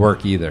played.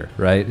 Work either,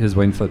 right? His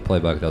Wayne Foot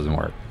playbook doesn't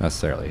work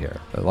necessarily here.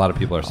 A lot of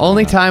people are saying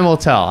Only that. time will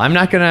tell. I'm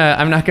not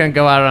gonna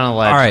go out on a All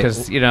right.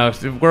 ledge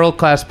because world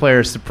class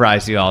players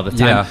surprise you all the time.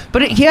 Yeah.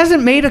 But he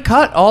hasn't made a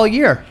cut all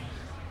year.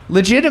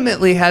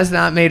 Legitimately, has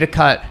not made a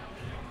cut.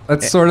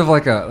 That's sort of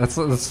like that's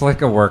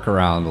like a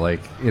workaround,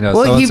 like Well,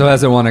 so and so he-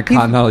 hasn't won a he-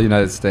 continental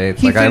United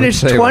States. He Like, I would finished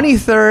say-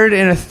 23rd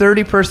in a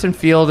 30-person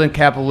field in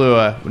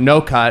Kapalua,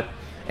 no cut,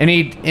 and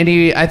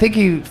he I think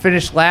he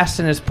finished last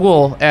in his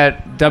pool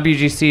at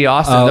WGC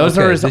Austin. Oh, Those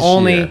okay, are his this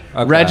only year.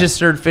 Okay.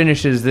 registered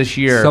finishes this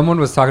year. Someone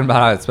was talking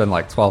about how it's been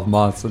like 12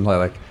 months and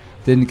like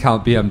didn't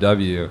count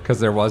BMW because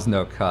there was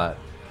no cut.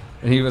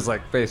 And he was like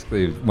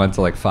basically went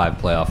to like 5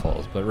 playoff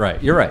holes.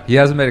 But you're right. He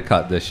hasn't made a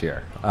cut this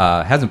year.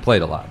 Hasn't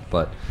played a lot,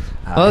 but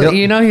well, he'll-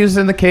 he was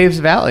in the Caves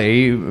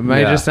Valley. You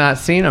might Yeah. just not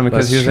seen him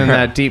because That's he was in true.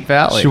 that deep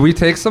valley. Should we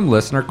take some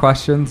listener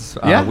questions?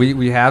 Yeah.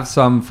 We have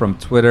some from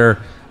Twitter,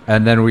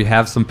 and then we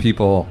have some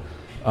people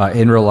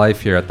in real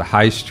life here at the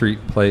High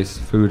Street Place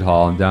Food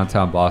Hall in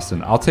downtown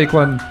Boston. I'll take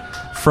one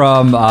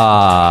from the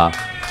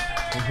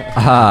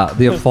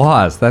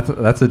applause.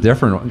 That's a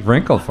different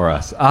wrinkle for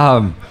us.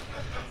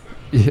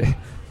 Yeah.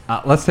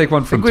 Let's take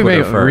one from we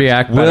Twitter may first.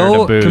 react better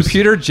Will to booze.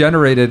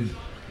 computer-generated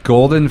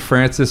Golden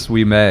Francis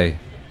Ouimet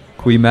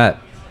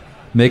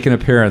make an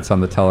appearance on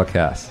the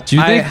telecast? Do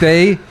you think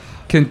they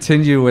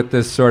continue with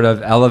this sort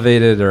of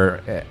elevated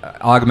or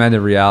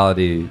augmented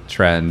reality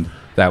trend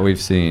that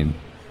we've seen?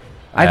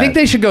 I think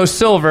they should go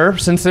silver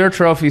since their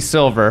trophy's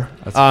silver.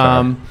 That's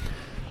fair.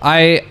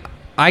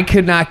 I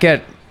could not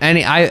get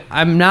any.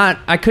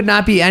 I could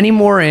not be any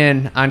more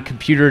in on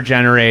computer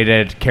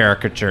generated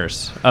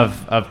caricatures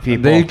of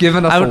people. They've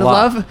given us I a would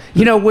lot. love.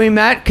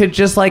 Ouimet could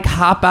just like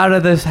hop out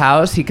of this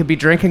house. He could be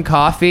drinking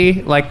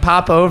coffee, like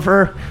pop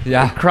over,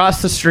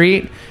 across the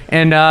street,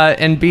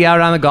 and be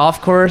out on the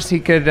golf course. He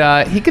could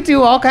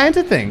do all kinds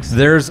of things.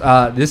 There's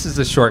this is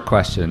a short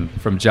question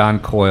from John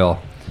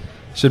Coyle.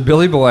 Should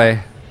Billy Boy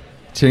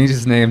change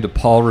his name to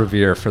Paul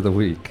Revere for the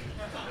week?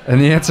 And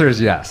the answer is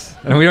yes.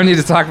 And we don't need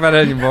to talk about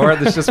it anymore.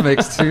 This just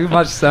makes too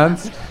much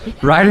sense.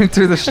 Riding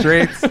through the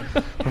streets,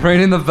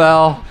 ringing the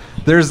bell.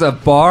 There's a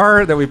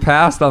bar that we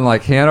passed on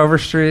like Hanover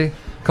Street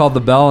called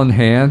the Bell in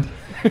Hand.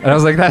 And I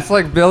was like, that's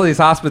like Billy's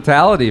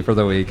hospitality for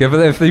the week.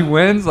 If he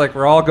wins, like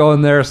we're all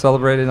going there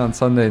celebrating on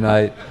Sunday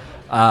night.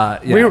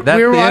 We were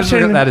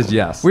watching. That is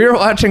yes. We were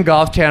watching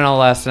Golf Channel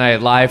last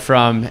night live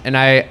from, and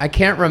I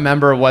can't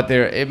remember what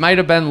it might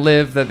have been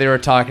Liv that they were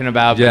talking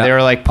about, but Yeah. they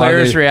were like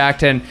players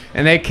reacting,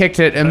 and they kicked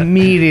it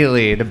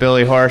immediately to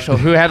Billy Horschel,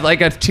 who had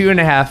like a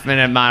 2.5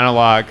 minute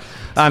monologue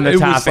on the It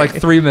topic. was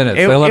like 3 minutes.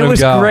 It, They let it him was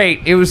go.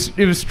 great. It was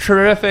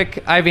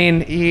terrific. I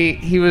mean,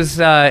 he was.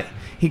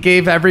 He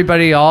gave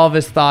everybody all of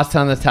his thoughts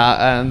on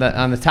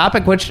the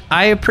topic, which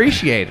I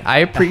appreciate. I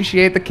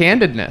appreciate the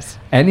candidness.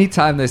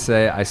 Anytime they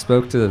say, I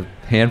spoke to a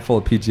handful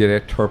of PGA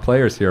Tour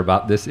players here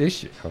about this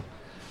issue,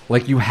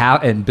 like you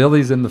have, and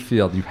Billy's in the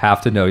field, you have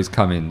to know he's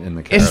coming in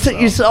the carousel.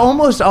 It's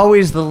almost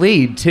always the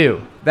lead,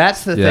 too.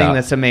 That's the thing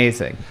that's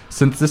amazing.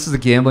 Since this is a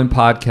gambling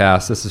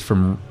podcast, this is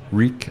from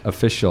Ricci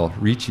Official.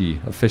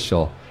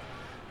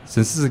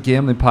 Since this is a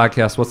gambling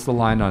podcast, what's the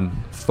line on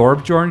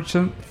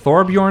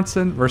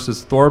Thorbjornsson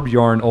versus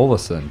Thorbjorn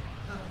Olesen?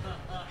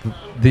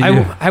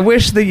 I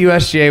wish the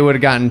USGA would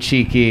have gotten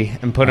cheeky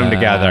and put them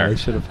together. They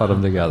should have put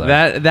them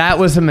together. That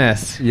was a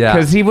miss. Yeah.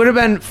 Because he would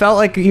have felt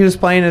like he was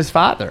playing his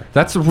father.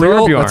 That's a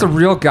real. Thorbjorn. That's a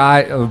real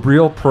guy, a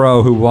real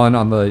pro who won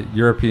on the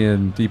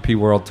European DP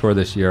World Tour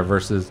this year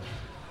versus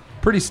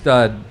pretty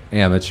stud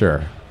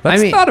amateur.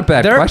 That's not a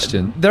bad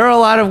question. There are a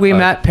lot of we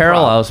met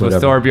parallels with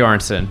whatever.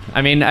 Thorbjornsen.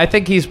 I mean, I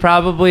think he's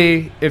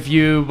probably, if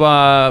you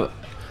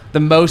the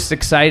most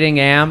exciting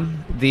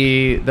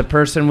the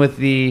person with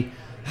the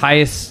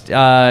highest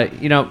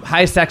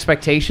highest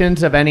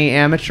expectations of any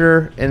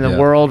amateur in the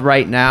world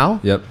right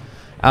now.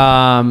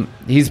 Yep.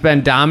 He's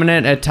been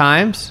dominant at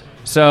times,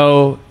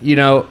 so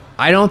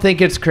I don't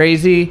think it's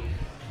crazy.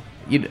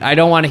 I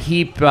don't want to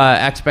heap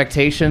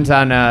expectations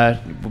on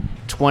a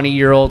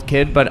 20-year-old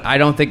kid, but I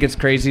don't think it's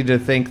crazy to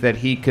think that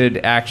he could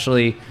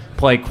actually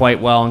play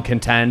quite well and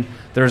contend.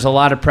 There's a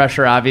lot of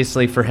pressure,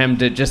 obviously, for him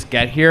to just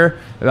get here,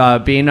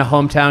 being a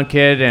hometown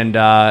kid, and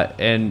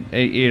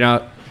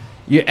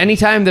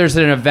anytime there's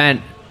an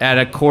event at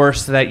a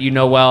course that you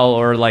know well,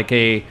 or like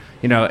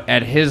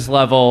at his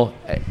level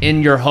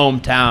in your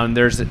hometown,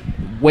 there's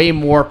way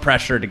more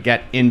pressure to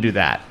get into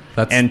that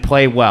and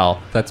play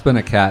well. That's been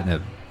a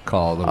catnip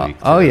call of the week.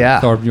 Oh yeah,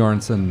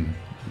 Thorbjornsen.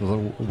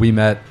 We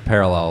met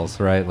parallels,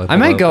 right? I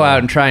might go out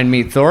and try and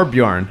meet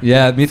Thorbjorn.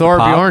 Yeah, meet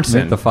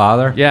Thorbjornsen. Meet the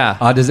father.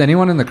 Yeah. Does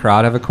anyone in the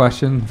crowd have a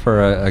question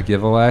for a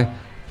giveaway?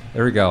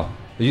 There we go.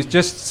 You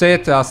just say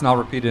it to us, and I'll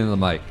repeat it into the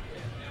mic.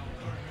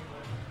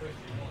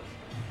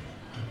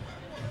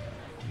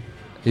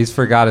 He's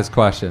forgot his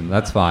question.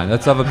 That's fine.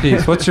 That's of a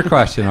piece. What's your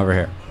question over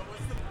here?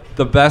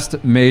 The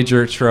best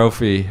major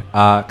trophy,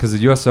 because the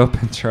U.S.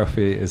 Open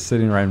trophy is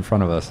sitting right in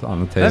front of us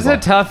on the table.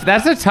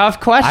 That's a tough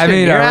question. I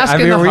mean, You're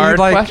asking the hard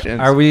questions.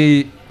 Are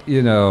we,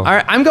 All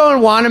right, I'm going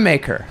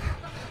Wanamaker.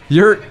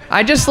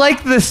 I just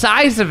like the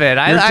size of it.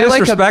 I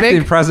like a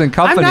big present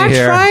company I'm not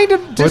here. trying to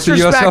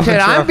disrespect it.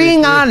 I'm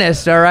being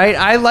honest. All right,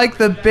 I like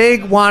the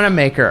big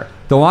Wanamaker.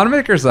 The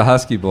Wanamaker's a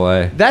husky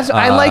boy.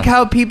 I like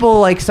how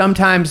people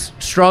sometimes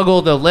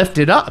struggle to lift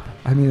it up.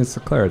 I mean, it's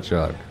a claret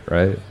jug,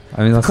 right?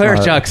 I mean,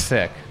 claret jug's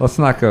sick. Let's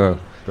not go.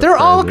 They're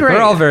all great.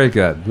 They're all very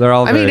good.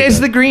 Is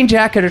the green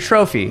jacket a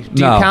trophy?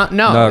 Do you count?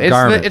 No, it's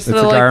garment. It's a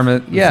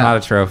garment. Yeah. It's not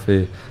a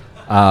trophy.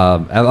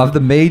 Of the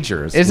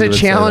majors, is a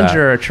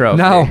Challenger a trophy?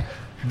 No,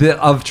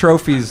 of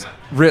trophies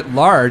writ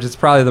large, it's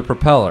probably the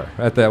propeller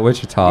at that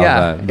Wichita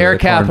event. Air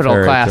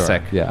Capital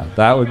Classic. Tour. Yeah,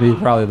 that would be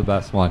probably the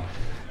best one.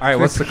 All right,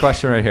 what's the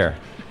question right here?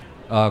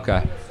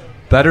 Okay.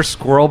 Better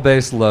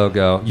squirrel-based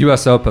logo,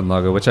 U.S. Open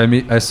logo, which I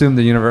assume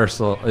the universe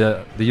is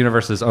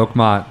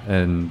Oakmont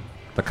and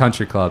the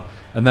Country Club.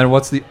 And then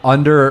what's the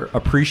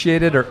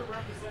underappreciated or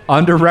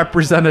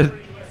underrepresented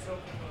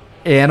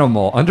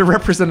animal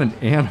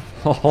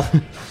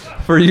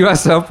for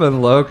U.S.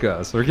 Open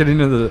logos? We're getting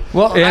into the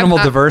animal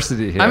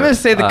diversity here. I'm going to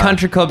say the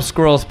Country Club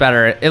squirrel's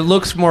better. It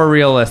looks more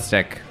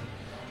realistic.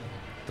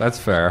 That's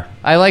fair.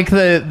 I like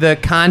the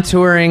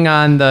contouring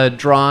on the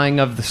drawing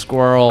of the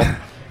squirrel.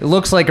 It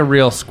looks like a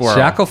real squirrel.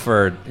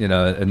 Shackelford,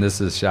 and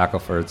this is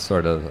Shackelford's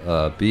sort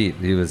of beat.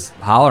 He was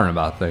hollering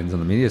about things in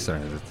the media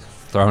center,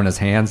 throwing his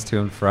hands to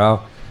and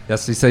fro.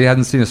 Yes, he said he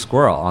hadn't seen a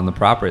squirrel on the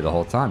property the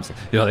whole time. So,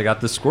 they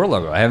got the squirrel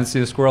logo. I haven't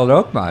seen a squirrel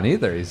at Oakmont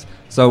either.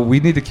 So we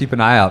need to keep an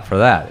eye out for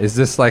that. Is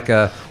this like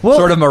a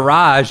sort of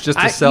mirage just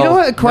to sell? You know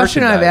what? A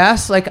question I've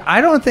asked. asked.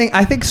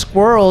 I think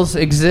squirrels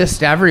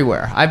exist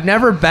everywhere. I've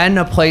never been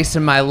a place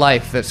in my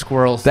life that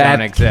squirrels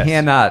don't exist. That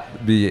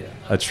cannot be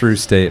a true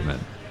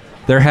statement.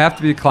 There have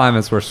to be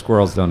climates where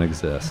squirrels don't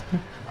exist.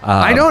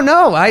 I don't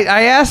know.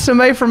 I asked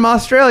somebody from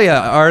Australia,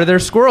 are there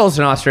squirrels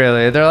in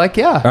Australia? They're like,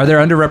 yeah. Are there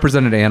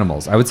underrepresented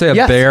animals? I would say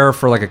a bear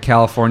for like a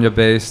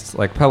California-based,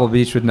 like Pebble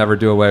Beach would never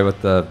do away with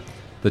the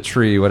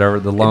tree, whatever,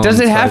 the lone. Does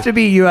it have to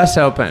be U.S.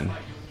 Open?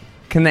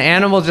 Can the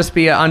animal just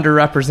be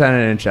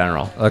underrepresented in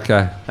general?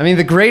 Okay. I mean,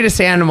 the greatest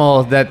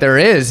animal that there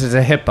is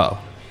a hippo.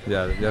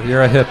 Yeah,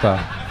 you're a hippo.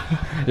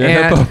 You're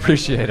a hippo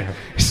appreciator.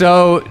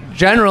 So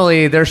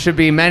generally, there should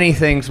be many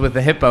things with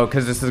the hippo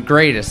because it's the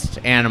greatest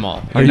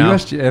animal. Are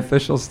USGA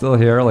officials still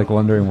here, like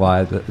wondering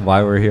why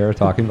we're here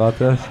talking about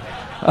this?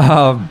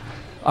 All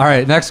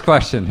right, next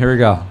question. Here we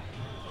go.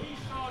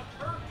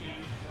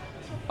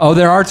 Oh,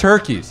 there are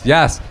turkeys.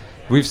 Yes,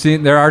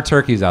 there are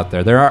turkeys out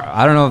there.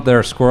 I don't know if there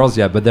are squirrels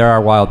yet, but there are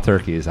wild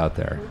turkeys out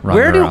there.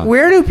 Where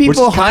do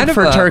people hunt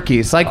for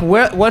turkeys? Like,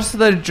 what's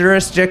the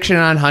jurisdiction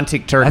on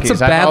hunting turkeys?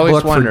 That's a bad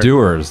look for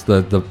Dewar's,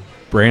 the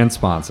brand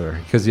sponsor,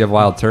 because you have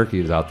wild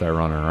turkeys out there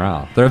running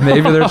around.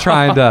 Maybe they're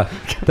trying to.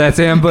 That's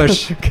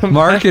ambush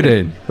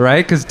marketing,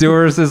 right? Because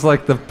Dewar's is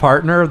like the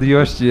partner of the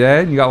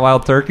USGA, and you got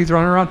wild turkeys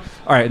running around.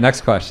 All right,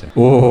 next question.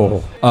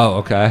 Oh,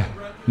 okay.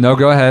 No,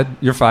 go ahead.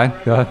 You're fine.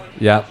 Go ahead.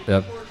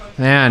 Yep.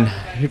 Man,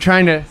 you're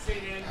trying to.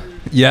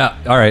 Yeah.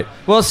 All right.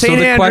 Well, St.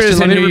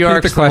 Andrews in New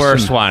York's the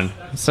worst one.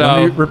 So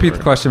let me repeat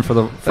the question for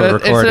the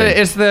recording.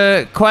 It's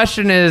the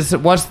question is,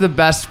 what's the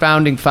best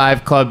founding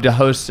five club to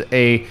host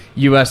a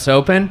U.S.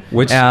 Open?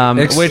 Which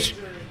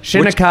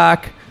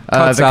Shinnecock,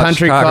 the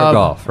Country Chicago Club,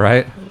 Golf,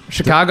 right?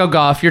 Chicago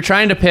Golf. You're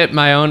trying to pit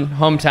my own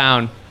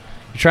hometown.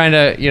 You're trying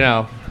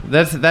to,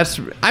 That's.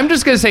 I'm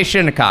just gonna say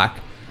Shinnecock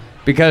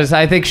because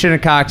I think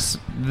Shinnecock's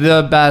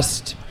the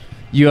best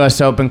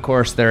U.S. Open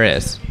course there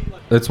is.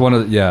 It's one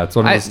of it's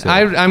one of those two.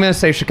 I'm gonna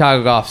say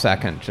Chicago Golf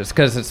second, just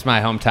because it's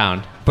my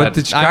hometown. But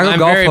did Chicago I'm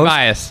Golf very host-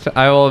 biased.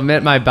 I will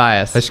admit my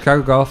bias. Has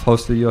Chicago Golf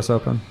hosted the U.S.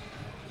 Open?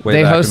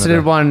 They back in the hosted day.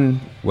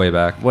 one Way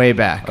back. way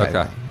back. I Okay.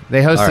 think.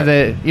 They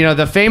hosted All right.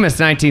 the famous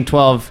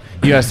 1912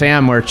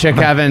 USAM where Chick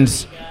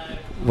Evans.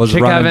 Was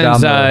Chick running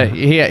Evans, down the-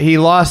 he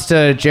lost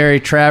to Jerry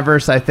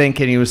Travers, I think,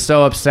 and he was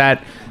so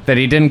upset that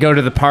he didn't go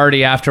to the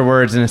party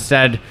afterwards and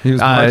instead He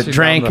was marching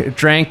down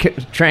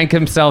drank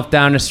himself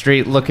down the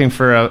street looking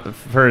for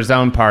his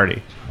own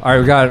party. All right,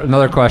 we got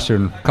another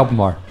question. A couple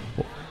more.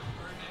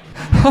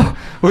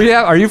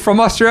 Are you from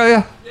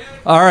Australia?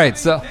 All right,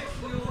 so.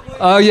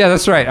 Oh, yeah,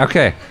 that's right.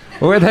 Okay.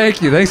 Well,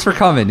 thank you. Thanks for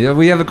coming. Yeah,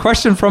 we have a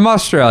question from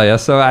Australia,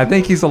 so I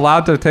think he's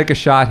allowed to take a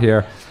shot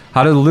here.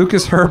 How did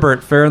Lucas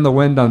Herbert fare in the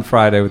wind on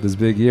Friday with his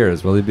big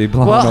ears? Will he be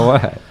blown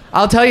away?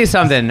 I'll tell you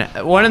something.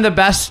 One of the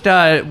best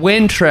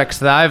wind tricks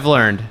that I've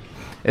learned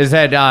is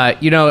that,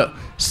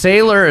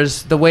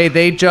 sailors, the way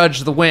they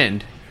judge the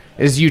wind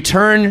is you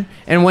turn,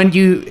 and when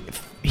you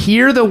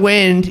hear the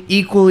wind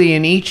equally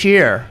in each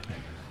ear,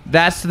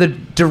 that's the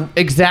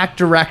exact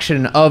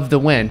direction of the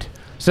wind.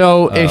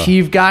 So if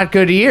you've got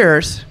good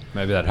ears,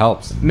 Maybe that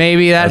helps.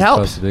 maybe that As opposed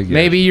helps. to big ears.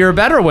 Maybe you're a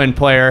better wind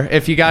player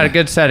if you got a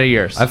good set of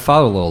ears. I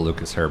followed little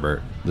Lucas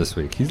Herbert this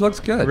week. He looks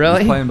good. Really?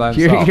 He's playing by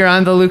himself. You're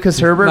on the Lucas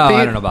Herbert No, beat?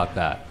 I don't know about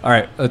that. All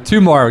right,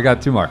 two more. We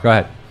got two more. Go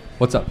ahead.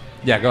 What's up?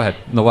 Yeah, go ahead.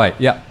 In the white.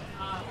 Yeah.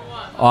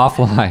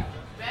 Offline.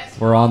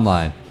 We're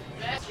online.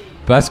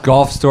 Best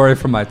golf story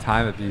from my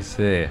time at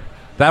BC.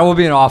 That will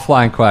be an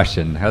offline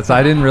question because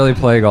I didn't really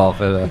play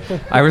golf.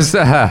 I was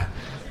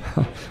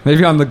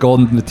maybe on the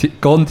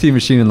golden tee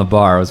machine in the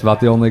bar. It was about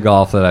the only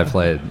golf that I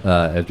played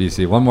at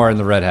BC. One more in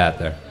the red hat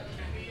there.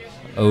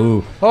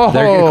 Oh.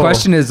 The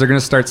question is, they're going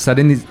to start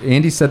setting these.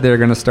 Andy said they're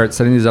going to start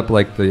setting these up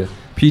like the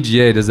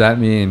PGA. Does that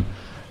mean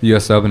the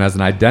U.S. Open has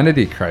an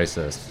identity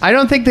crisis? I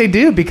don't think they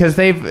do because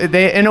they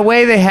in a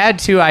way they had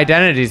two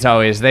identities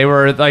always. They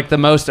were like the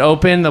most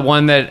open, the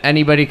one that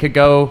anybody could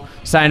go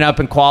sign up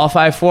and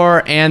qualify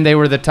for, and they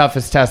were the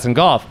toughest test in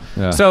golf.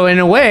 Yeah. So in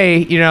a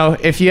way,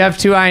 if you have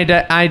two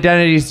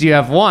identities, you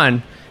have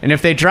one, and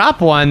if they drop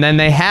one, then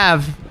they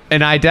have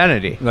an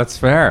identity. That's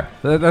fair.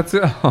 That's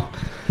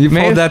you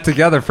pulled that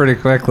together pretty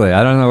quickly.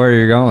 I don't know where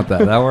you're going with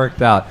that. That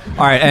worked out.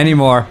 All right, any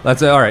more?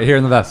 That's it. All right, here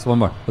in the vest. One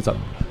more. What's up?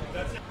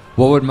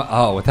 What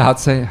would without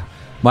saying,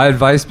 my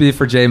advice be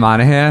for Jay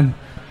Monahan?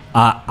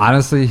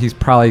 Honestly, he's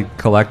probably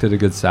collected a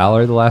good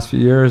salary the last few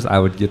years. I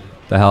would get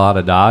the hell out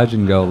of Dodge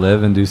and go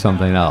live and do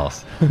something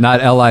else.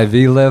 Not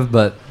L-I-V live,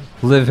 but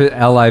live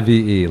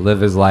L-I-V-E, live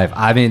his life.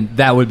 I mean,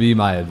 that would be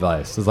my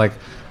advice. It's like,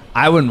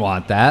 I wouldn't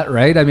want that,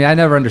 right? I mean, I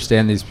never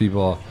understand these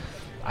people.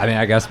 I mean,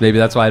 I guess maybe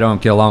that's why I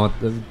don't get along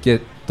with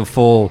get the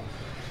full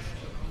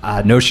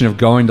notion of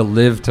going to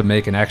live to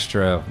make an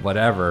extra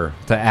whatever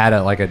to add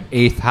like an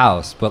eighth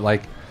house, but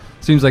like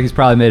seems like he's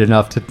probably made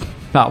enough to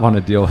not want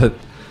to deal with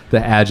the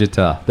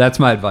agita. That's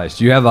my advice.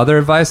 Do you have other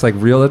advice, like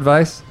real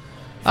advice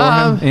for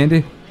him,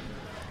 Andy?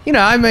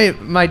 I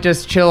might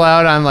just chill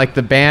out on like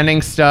the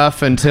banning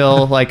stuff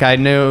until like I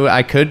knew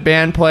I could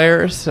ban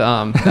players.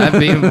 That'd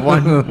be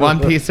one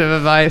piece of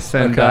advice,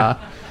 and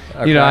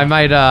Okay. I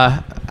might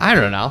I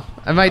don't know.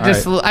 I might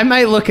I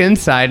might look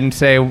inside and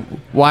say,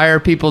 why are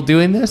people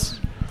doing this?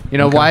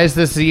 Okay. Why is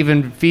this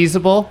even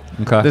feasible?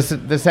 Okay.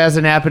 This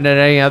hasn't happened in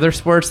any other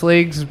sports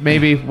leagues.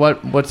 Maybe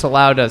what's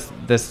allowed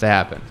this to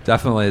happen?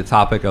 Definitely the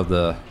topic of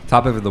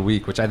the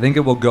week, which I think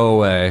it will go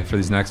away for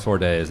these next 4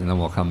 days, and then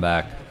we'll come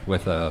back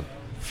with a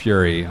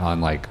fury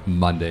on like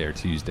Monday or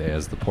Tuesday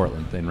as the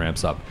Portland thing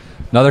ramps up.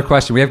 Another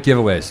question. We have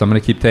giveaways, so I'm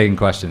going to keep taking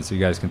questions so you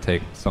guys can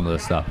take some of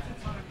this stuff.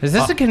 Is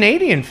this a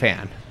Canadian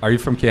fan? Are you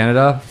from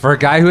Canada? For a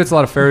guy who hits a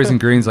lot of fairways and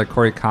greens like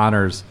Corey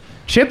Connors,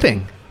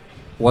 Chipping.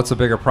 what's a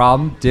bigger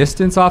problem?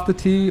 Distance off the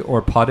tee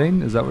or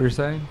putting? Is that what you're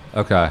saying?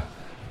 Okay.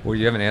 Well,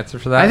 you have an answer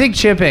for that? I think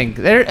chipping.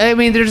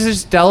 There's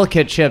just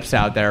delicate chips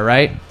out there,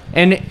 right?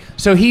 And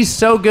so he's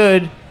so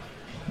good,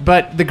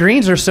 but the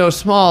greens are so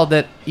small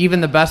that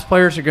even the best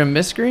players are going to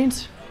miss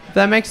greens. If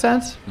that makes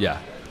sense? Yeah.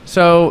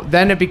 So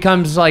then it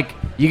becomes like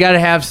you got to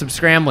have some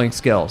scrambling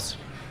skills.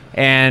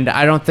 And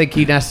I don't think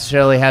he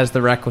necessarily has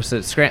the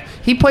requisite scram.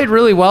 He played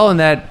really well in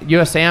that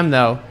USAM,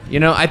 though.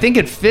 I think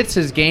it fits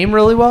his game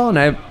really well, and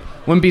I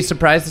wouldn't be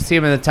surprised to see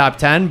him in the top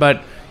 10,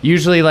 but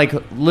usually like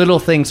little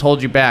things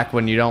hold you back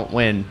when you don't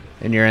win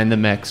and you're in the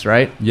mix,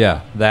 right?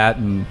 Yeah, that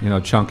and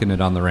chunking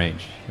it on the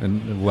range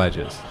and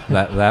wedges.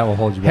 That will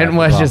hold you back. Hitting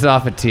wedges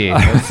off a tee.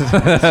 It's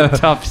a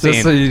tough scene.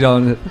 Just so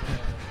you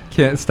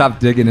can't stop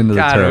digging into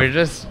God, the turf. we're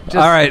just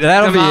all right,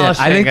 that'll be it.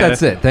 I think demolishing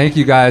that's it. Thank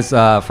you guys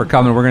for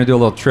coming. We're going to do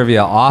a little trivia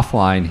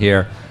offline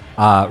here.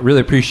 Really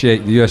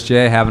appreciate the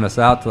USGA having us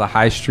out to the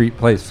High Street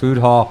Place Food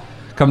Hall.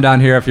 Come down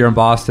here if you're in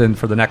Boston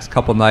for the next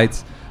couple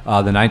nights,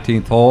 the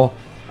 19th hole.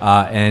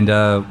 And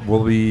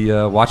we'll be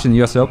watching the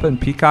U.S. Open.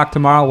 Peacock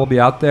tomorrow. We'll be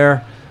out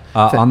there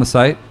on the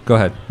site. Go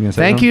ahead. You gonna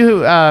say Thank something? you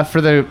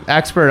for the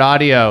expert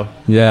audio.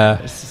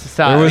 Yeah.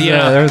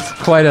 There was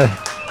quite a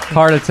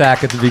heart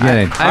attack at the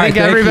beginning. I think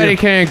everybody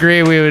can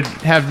agree we would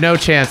have no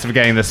chance of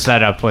getting this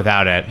set up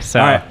without it. So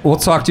All right, we'll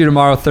talk to you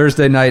tomorrow,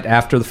 Thursday night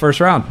after the first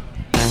round.